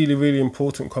a really, really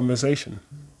important conversation.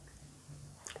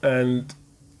 And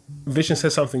Vision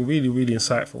said something really, really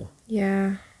insightful.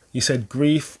 Yeah. He said,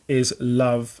 grief is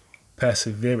love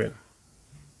persevering.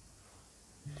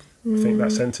 I think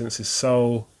that sentence is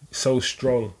so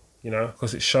strong, you know,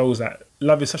 because it shows that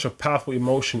love is such a powerful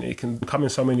emotion. It can come in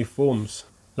so many forms.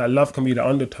 Like, love can be the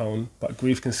undertone, but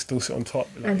grief can still sit on top.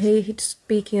 And he's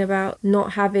speaking about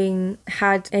not having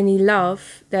had any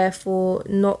love, therefore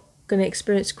not going to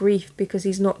experience grief because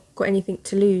he's not got anything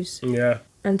to lose. Yeah.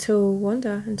 Until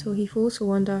he falls for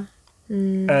Wanda.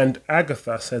 And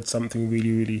Agatha said something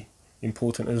really, really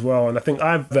important as well. And I think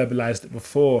I've verbalized it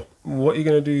before. What are you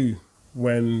going to do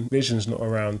when Vision's not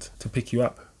around to pick you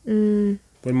up? When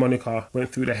Monica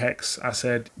went through the hex, I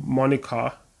said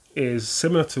Monica is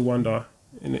similar to Wanda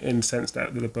in the sense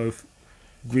that they're both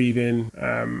grieving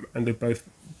and they've both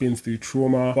been through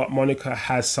trauma. But Monica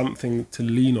has something to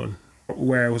lean on,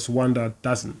 whereas Wanda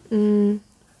doesn't.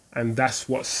 And that's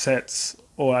what sets,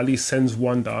 or at least sends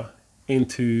Wanda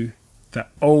into that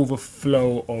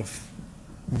overflow of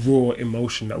raw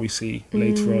emotion that we see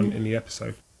later on in the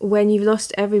episode. When you've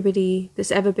lost everybody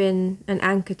that's ever been an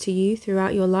anchor to you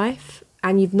throughout your life,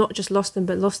 and you've not just lost them,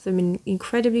 but lost them in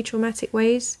incredibly traumatic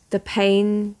ways, the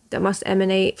pain that must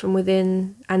emanate from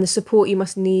within and the support you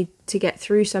must need to get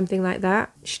through something like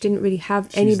that, she didn't really have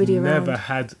anybody around.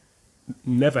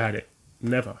 Never had it.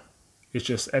 Never. It's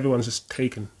just, everyone's just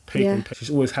taken. She's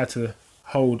always had to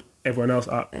hold everyone else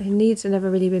up. Her needs have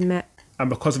never really been met. And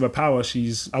because of her power,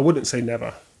 I wouldn't say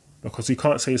never, because you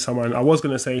can't say someone, I was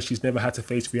going to say she's never had to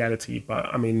face reality, but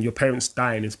I mean, your parents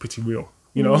dying is pretty real,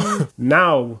 you know?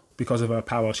 Now, because of her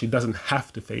power, she doesn't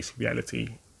have to face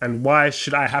reality. And why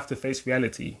should I have to face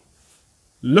reality?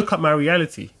 Look at my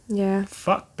reality. Yeah.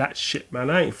 Fuck that shit, man.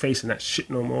 I ain't facing that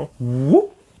shit no more.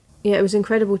 Whoop. Yeah, it was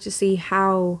incredible to see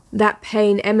how that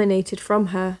pain emanated from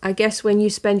her. I guess when you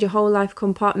spend your whole life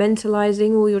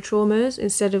compartmentalizing all your traumas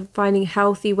instead of finding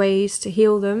healthy ways to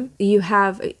heal them, you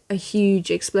have a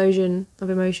huge explosion of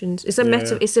emotions. It's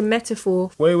a metaphor.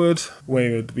 Wayward.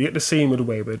 We get the scene with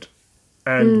Wayward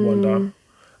and Wanda.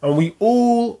 And we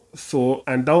all thought,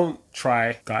 and don't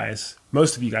try, guys.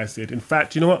 Most of you guys did. In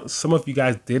fact, you know what? Some of you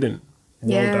guys didn't.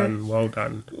 Well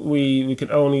done. We can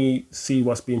only see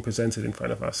what's being presented in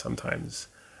front of us sometimes.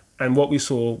 And what we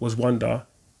saw was Wanda,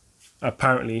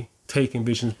 apparently, taking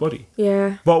Vision's body.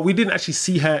 Yeah. But we didn't actually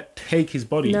see her take his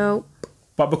body. No.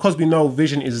 But because we know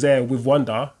Vision is there with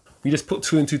Wanda, we just put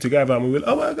 2 and 2 together and we went,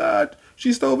 oh my God,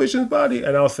 she stole Vision's body.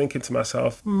 And I was thinking to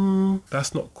myself,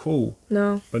 that's not cool.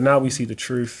 No. But now we see the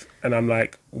truth. And I'm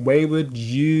like, Wayward, this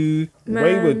we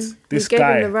gave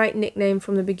guy. him the right nickname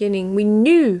from the beginning. We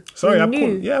knew. Sorry,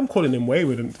 we I'm calling him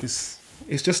Wayward. And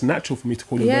it's just natural for me to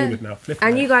call him Wayward now.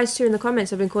 And you guys too in the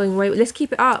comments have been calling Wayward. Let's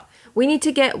keep it up. We need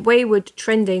to get Wayward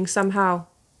trending somehow.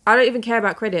 I don't even care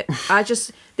about credit.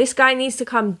 This guy needs to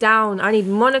come down. I need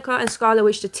Monica and Scarlet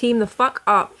Witch to team the fuck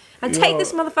up and take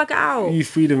this motherfucker out. You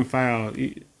freedom fire.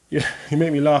 You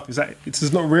make me laugh. It's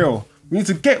just not real. We need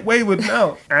to get Wayward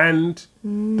now. And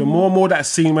the more that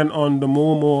scene went on, the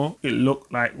more it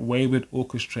looked like Wayward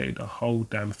orchestrated the whole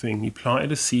damn thing. He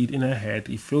planted a seed in her head.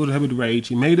 He filled her with rage.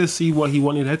 He made her see what he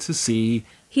wanted her to see.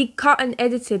 He cut and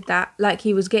edited that like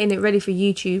he was getting it ready for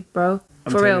YouTube, bro.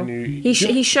 For real.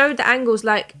 He showed the angles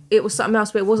like it was something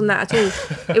else, but it wasn't that at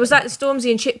all. It was like the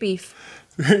Stormzy and Chip beef.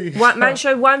 Man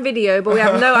showed one video, but we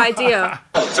have no idea.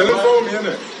 Telephone me,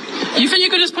 innit? You think you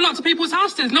could just pull up to people's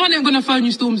houses? No one ain't gonna phone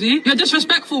you, Stormzy. You're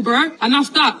disrespectful, bro. And that's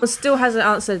that. But still hasn't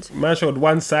answered. Man showed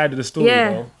one side of the story,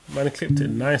 though. Man clipped it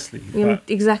nicely.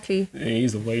 Exactly. Yeah,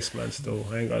 he's a waste man still,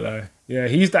 I ain't gonna lie. Yeah,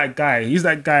 he's that guy. He's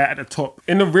that guy at the top.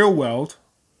 In the real world,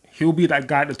 he'll be that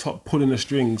guy at the top pulling the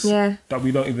strings that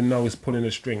we don't even know is pulling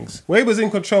the strings. Wayward's in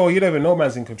control, you don't even know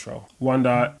man's in control.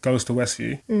 Wanda goes to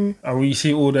Westview and we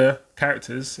see all the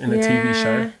characters in the TV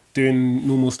show doing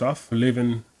normal stuff,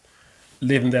 living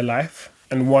their life.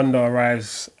 And Wanda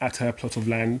arrives at her plot of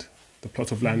land, the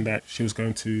plot of land that she was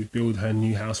going to build her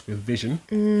new house with Vision.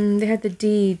 They had the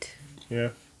deed. Yeah.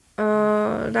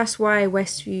 That's why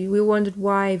Westview. We wondered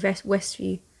why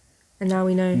Westview. And now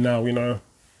we know. Now we know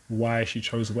why she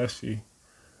chose Westview.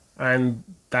 And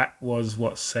that was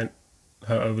what sent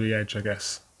her over the edge, I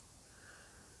guess.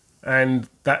 And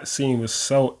that scene was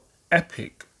so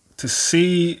epic to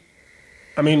see.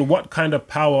 I mean, what kind of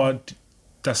power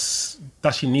does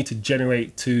she need to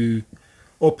generate to,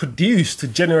 or produce to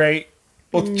generate,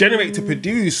 or generate to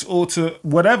produce, or to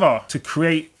whatever, to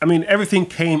create? I mean, everything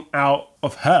came out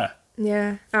of her.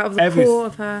 Yeah, out of the core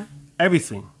of her.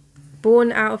 Everything.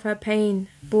 Born out of her pain,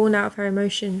 born out of her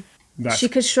emotion. She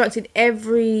constructed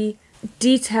every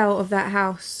detail of that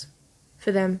house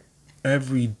for them.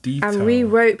 Every detail. And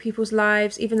rewrote people's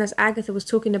lives, even as Agatha was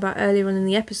talking about earlier on in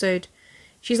the episode.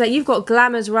 She's like, you've got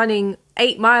glamours running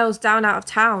 8 miles down out of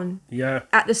town. Yeah.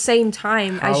 At the same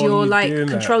time as you're like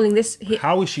controlling this.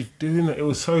 How is she doing that? It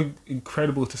was so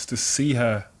incredible just to see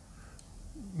her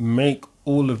make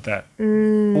all of that.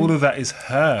 All of that is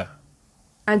her.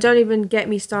 And don't even get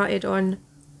me started on,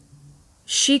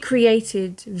 she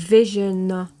created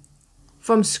Vision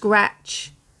from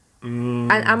scratch.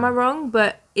 And am I wrong?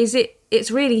 But it's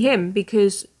really him,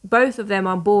 because both of them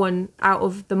are born out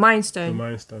of the Mind Stone. The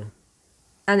Mind Stone.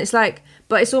 And it's like,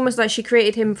 but it's almost like she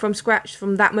created him from scratch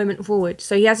from that moment forward.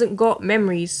 So he hasn't got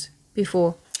memories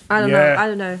before. I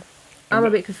don't know. I'm a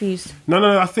bit confused.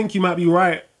 No, I think you might be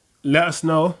right. Let us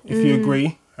know if you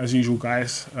agree, as usual,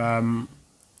 guys.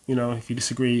 You know, if you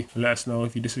disagree, let us know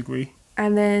if you disagree.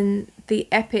 And then the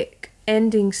epic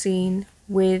ending scene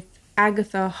with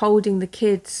Agatha holding the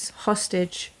kids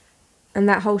hostage, and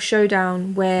that whole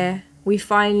showdown where we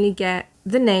finally get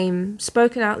the name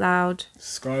spoken out loud.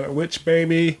 Scarlet Witch,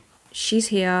 baby. She's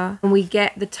here. And we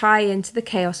get the tie into the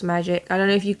chaos magic. I don't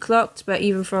know if you clocked, but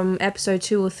even from episode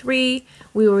 2 or 3,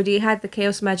 we already had the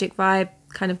chaos magic vibe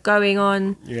kind of going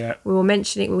on. Yeah. We were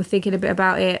mentioning it, we were thinking a bit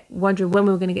about it, wondering when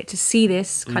we were going to get to see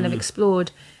this kind of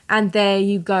explored. And there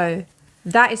you go.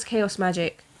 That is chaos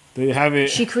magic. There you have it.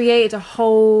 She created a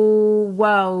whole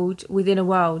world within a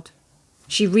world.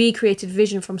 She recreated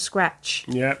Vision from scratch.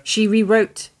 Yeah. She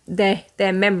rewrote their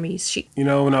memories. You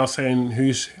know, when I was saying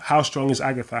how strong is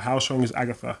Agatha? How strong is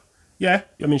Agatha? Yeah,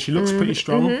 I mean, she looks pretty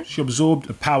strong. She absorbed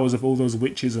the powers of all those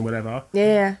witches and whatever.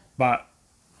 Yeah. But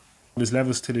there's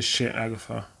levels to this shit,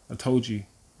 Agatha. I told you,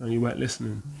 and you weren't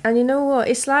listening. And you know what?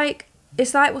 It's like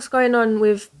what's going on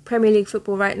with Premier League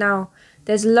football right now.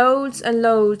 There's loads and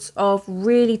loads of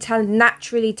really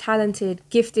naturally talented,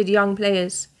 gifted young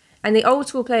players. And the old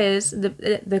school players,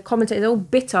 the commentators, are all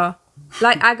bitter,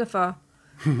 like Agatha.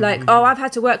 Like, oh, I've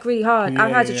had to work really hard.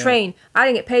 I've had to train. I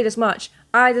didn't get paid as much.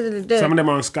 Some of them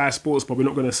are on Sky Sports, but we're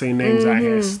not going to say names out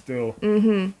here still.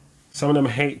 Some of them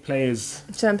hate players.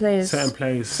 Certain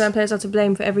players are to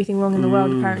blame for everything wrong in the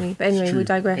world, apparently. But anyway, we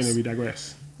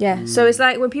digress. Yeah, so it's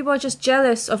like when people are just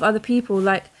jealous of other people,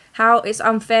 like how it's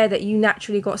unfair that you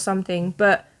naturally got something,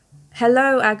 but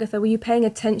Hello, Agatha, were you paying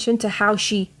attention to how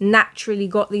she naturally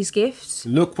got these gifts?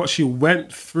 Look what she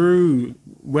went through.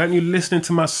 Weren't you listening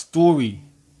to my story?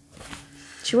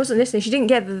 She wasn't listening. She didn't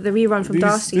get the rerun from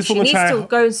Darcy. She needs to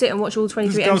go and sit and watch all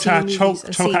 23 MTV MTV movies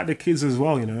to choke out the kids as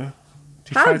well, you know.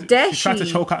 She tried to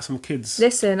choke out some kids.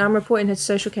 Listen, I'm reporting her to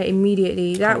Social Care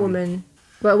immediately. That woman.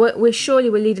 But we're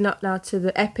leading up now to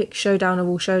the epic showdown of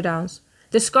all showdowns.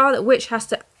 The Scarlet Witch has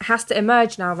to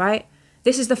emerge now, right?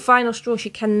 This is the final straw.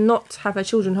 She cannot have her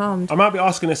children harmed. I might be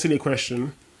asking a silly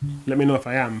question. Let me know if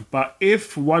I am. But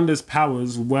if Wanda's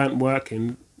powers weren't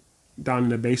working down in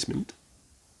the basement,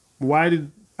 why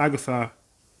did Agatha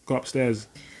go upstairs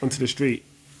onto the street?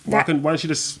 Why don't she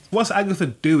just... What's Agatha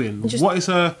doing? What is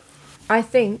her... I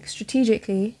think,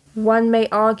 strategically, one may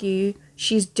argue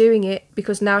she's doing it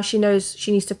because now she knows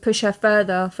she needs to push her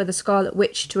further for the Scarlet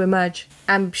Witch to emerge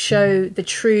and show the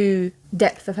true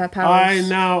depth of her powers. I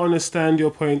now understand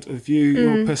your point of view.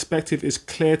 Your perspective is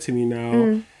clear to me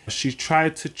now. She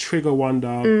tried to trigger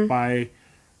Wanda by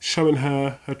showing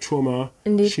her trauma.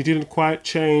 Indeed. She didn't quite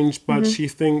change, but she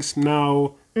thinks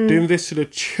now doing this to the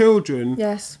children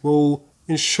will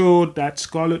ensure that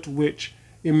Scarlet Witch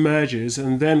emerges,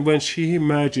 and then when she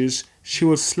emerges, she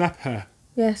will slap her.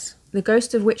 Yes. The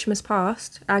ghost of Witchmas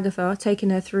Past, Agatha, taking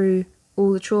her through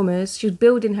all the traumas, she's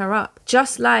building her up.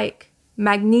 Just like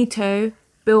Magneto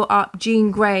built up Jean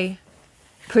Grey,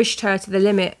 pushed her to the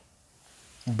limit.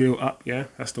 Built up, yeah?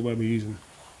 That's the word we're using.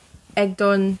 Egged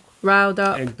on, riled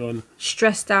up,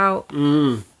 stressed out,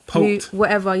 poked.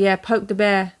 Whatever, yeah, poked the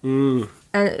bear. And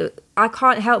I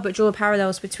can't help but draw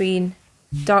parallels between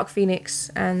Dark Phoenix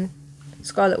and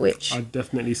Scarlet Witch. I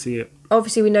definitely see it.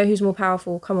 Obviously, we know who's more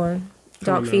powerful. Come on,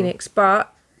 Dark Phoenix.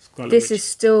 But Scarlet this Witch is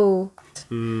still...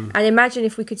 And imagine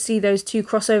if we could see those two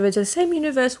cross over to the same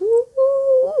universe. Woo,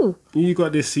 woo, woo. You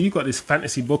got this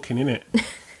fantasy booking, innit?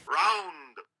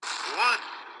 Round one,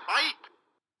 fight!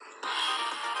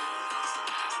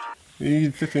 You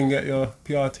flipping get your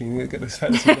PR team, you get this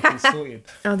fantasy booking sorted.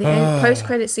 Oh, the end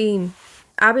post-credit scene.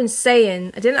 I've been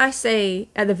saying, didn't I say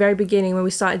at the very beginning when we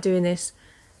started doing this,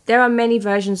 there are many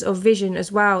versions of Vision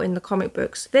as well in the comic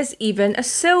books. There's even a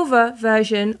silver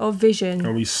version of Vision.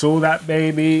 And we saw that,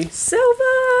 baby.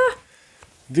 Silver!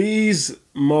 These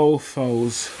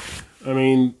mofos, I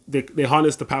mean, they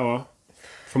harness the power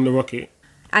from the rocket.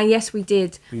 And yes, we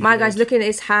did. My guy's looking at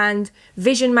his hand.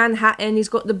 Vision Manhattan, he's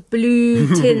got the blue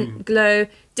tint glow.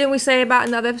 Didn't we say about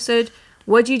another episode,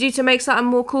 what do you do to make something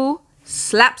more cool?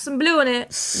 Slap some blue on it.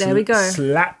 There we go.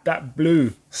 Slap that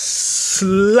blue.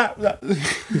 Slap that.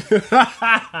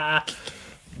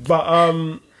 But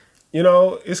you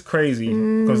know, it's crazy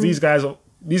because these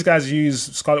guys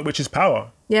use Scarlet Witch's power.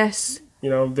 Yes.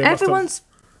 You know, everyone's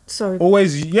sorry.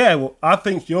 Always, yeah. Well, I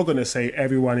think you're gonna say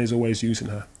everyone is always using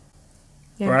her,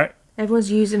 right?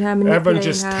 Everyone's using her, manipulating everyone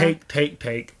just her,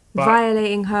 take,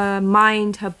 violating her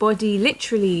mind, her body,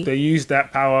 literally. They use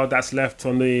that power that's left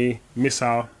on the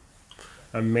missile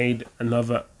and made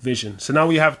another vision. So now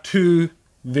we have two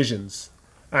visions,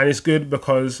 and it's good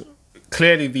because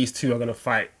clearly these two are gonna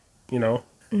fight, you know,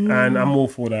 and I'm all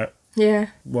for that. Yeah.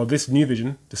 Well, this new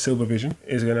vision, the silver vision,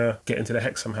 is gonna get into the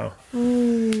hex somehow.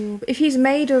 Ooh, if he's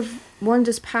made of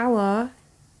Wanda's power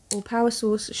or power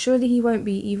source, surely he won't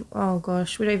be evil. Oh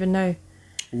gosh, we don't even know.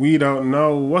 We don't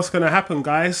know what's gonna happen,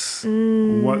 guys.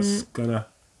 What's gonna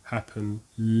happen?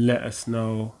 Let us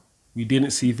know. We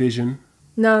didn't see Vision.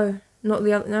 No. Not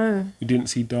the other, no. We didn't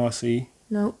see Darcy.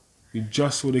 No. We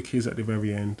just saw the kids at the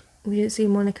very end. We didn't see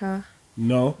Monica.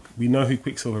 No. We know who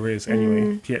Quicksilver is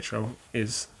anyway. Pietro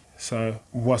is. So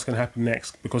what's going to happen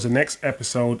next? Because the next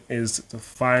episode is the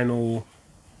final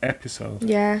episode.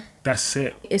 Yeah. That's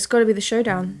it. It's got to be the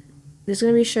showdown. There's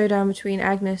going to be a showdown between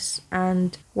Agnes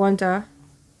and Wanda.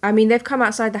 I mean, they've come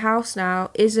outside the house now.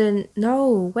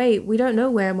 No, wait, we don't know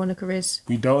where Monica is.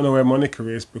 We don't know where Monica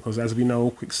is because, as we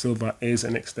know, Quicksilver is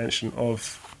an extension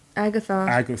of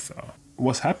Agatha.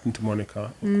 What's happened to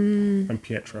Monica and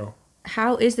Pietro?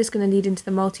 How is this going to lead into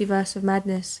the multiverse of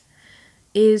madness?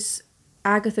 Is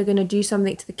Agatha going to do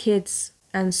something to the kids?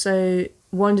 And so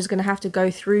Wanda's going to have to go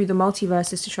through the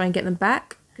multiverses to try and get them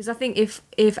back? Because I think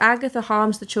if Agatha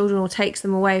harms the children or takes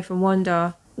them away from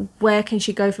Wanda, where can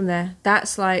she go from there?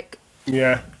 That's like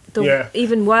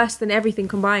even worse than everything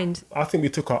combined. I think we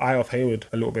took our eye off Hayward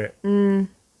a little bit.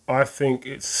 I think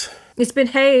it's been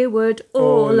Hayward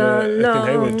all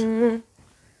along.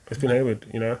 It's been Hayward,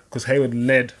 you know, because Hayward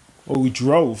led, we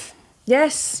drove.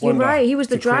 Yes, you're right. He was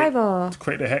the driver to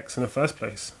create the hex in the first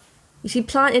place. You see,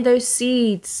 planted those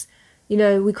seeds. You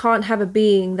know, we can't have a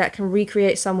being that can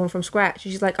recreate someone from scratch.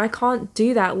 She's like, I can't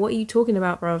do that. What are you talking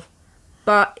about, bruv?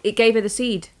 But it gave her the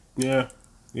seed. Yeah.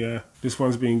 Yeah, this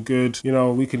one's been good. You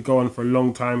know, we could go on for a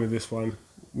long time with this one.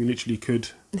 We literally could.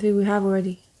 I think we have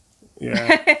already.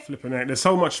 Yeah, flipping out. There's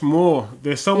so much more.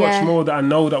 There's so much more that I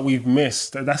know that we've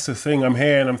missed. That's the thing. I'm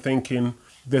here and I'm thinking,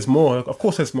 there's more. Of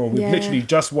course there's more. We've literally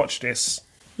just watched this,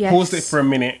 paused it for a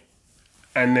minute,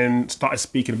 and then started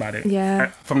speaking about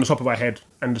it from the top of our head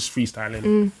and just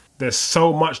freestyling. There's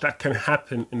so much that can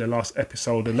happen in the last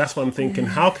episode, and that's what I'm thinking.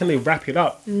 How can they wrap it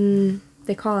up?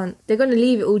 They can't. They're going to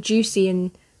leave it all juicy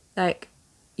and like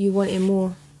you want it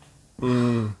more.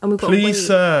 And we've got Please,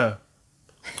 sir.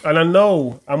 And I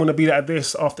know I'm going to be like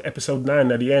this after episode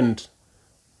 9 at the end.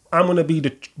 I'm going to be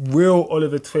the real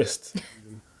Oliver Twist.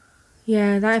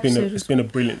 Yeah, that episode. It's been a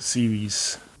brilliant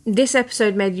series. This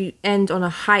episode made you end on a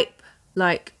hype,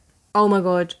 like, oh my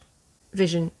god,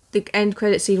 Vision. The end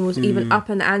credit scene was even up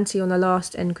an ante on the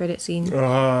last end credit scene.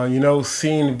 You know,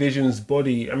 seeing Vision's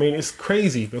body. I mean, it's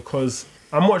crazy because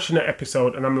I'm watching that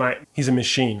episode and I'm like, he's a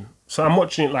machine. So I'm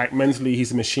watching it like mentally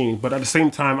he's a machine. But at the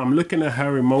same time, I'm looking at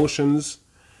her emotions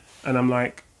and I'm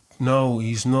like, no,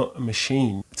 he's not a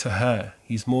machine. To her,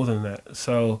 he's more than that.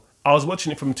 So I was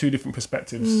watching it from 2 different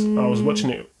perspectives. I was watching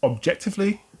it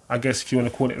objectively. I guess if you want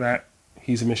to call it that,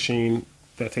 he's a machine.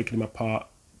 They're taking him apart.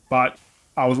 But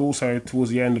I was also, towards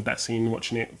the end of that scene,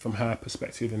 watching it from her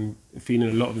perspective and feeling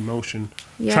a lot of emotion,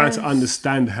 trying to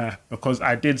understand her. Because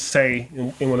I did say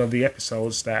in one of the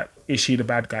episodes that, is she the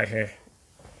bad guy here?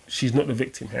 She's not the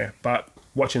victim here. But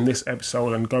watching this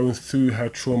episode and going through her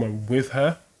trauma with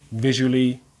her,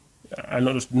 visually, and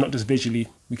not just visually,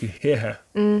 we could hear her.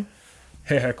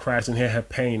 Hear her cries and hear her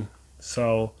pain.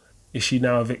 So, is she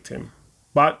now a victim?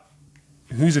 But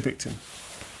who's a victim?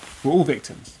 We're all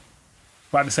victims.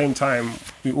 But at the same time,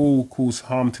 we all cause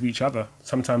harm to each other,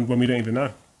 sometimes when we don't even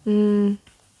know.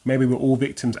 Maybe we're all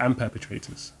victims and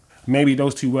perpetrators. Maybe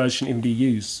those 2 words shouldn't even be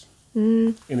used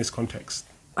in this context.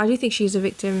 I do think she's a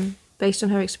victim based on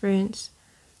her experience.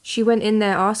 She went in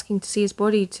there asking to see his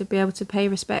body to be able to pay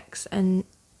respects and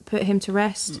put him to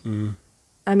rest.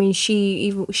 I mean,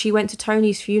 she went to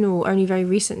Tony's funeral only very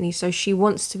recently, so she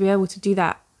wants to be able to do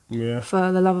that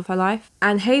for the love of her life.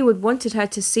 And Hayward wanted her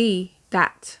to see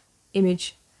that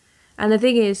image. And the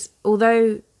thing is,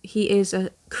 although he is a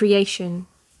creation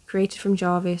created from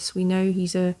Jarvis, we know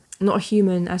he's not a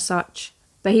human as such,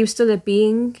 but he was still a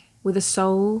being with a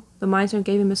soul. The Mind Stone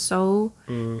gave him a soul.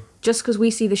 Just because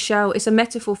we see the shell, it's a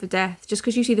metaphor for death. Just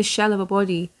because you see the shell of a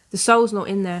body, the soul's not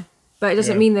in there. But it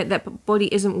doesn't mean that that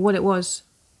body isn't what it was,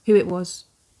 who it was,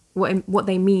 what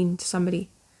they mean to somebody.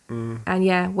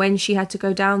 And when she had to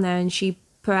go down there and she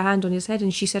put her hand on his head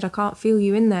and she said, I can't feel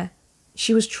you in there.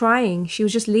 She was trying. She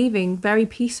was just leaving very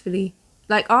peacefully.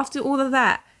 Like, after all of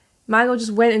that, my girl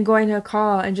just went and got in her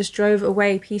car and just drove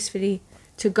away peacefully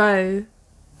to go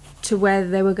to where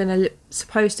they were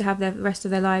supposed to have the rest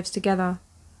of their lives together.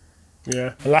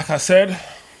 Yeah. Like I said,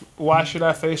 why should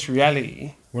I face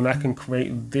reality when I can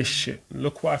create this shit?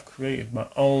 Look what I've created, my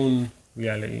own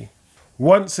reality.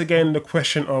 Once again, the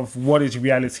question of what is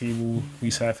reality will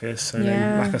resurface. And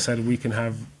then, like I said, we can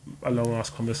have a long-ass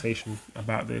conversation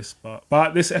about this.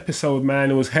 But this episode,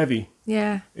 man, it was heavy.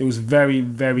 Yeah. It was very,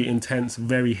 very intense,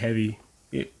 very heavy.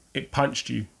 It punched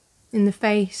you. In the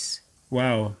face.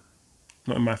 Wow.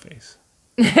 Not in my face.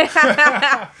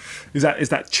 Is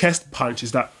that chest punch?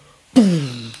 Is that...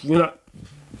 You know,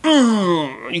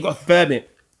 you got to firm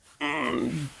it.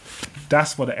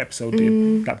 That's what the episode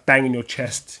did. That bang in your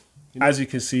chest. As you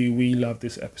can see, we love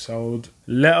this episode.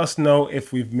 Let us know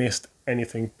if we've missed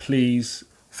anything, please.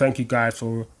 Thank you guys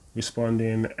for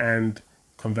responding and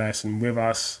conversing with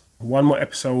us. One more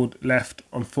episode left,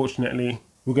 unfortunately.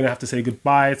 We're going to have to say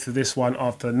goodbye to this one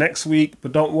after next week.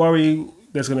 But don't worry,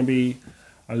 there's going to be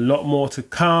a lot more to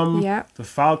come. Yeah. The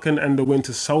Falcon and the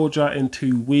Winter Soldier in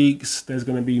 2 weeks. There's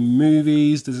going to be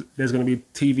movies. There's going to be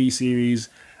TV series.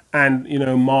 And, you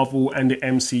know, Marvel and the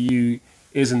MCU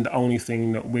isn't the only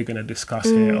thing that we're going to discuss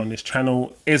here on this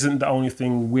channel, isn't the only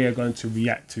thing we're going to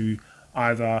react to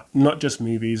either. Not just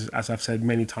movies, as I've said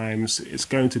many times. It's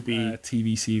going to be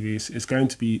TV series, it's going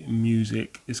to be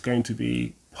music, it's going to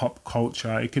be pop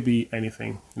culture, it could be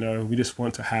anything. You know, we just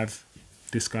want to have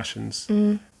discussions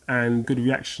and good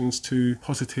reactions to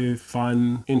positive,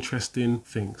 fun, interesting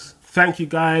things. Thank you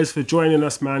guys for joining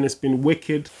us, man. It's been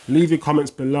wicked. Leave your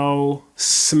comments below.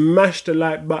 Smash the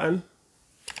like button.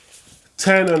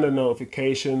 Turn on the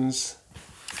notifications,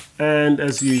 and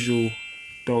as usual,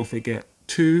 don't forget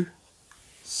to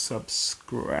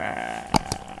subscribe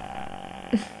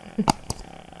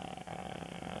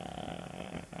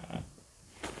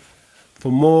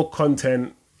for more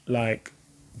content like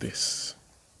this.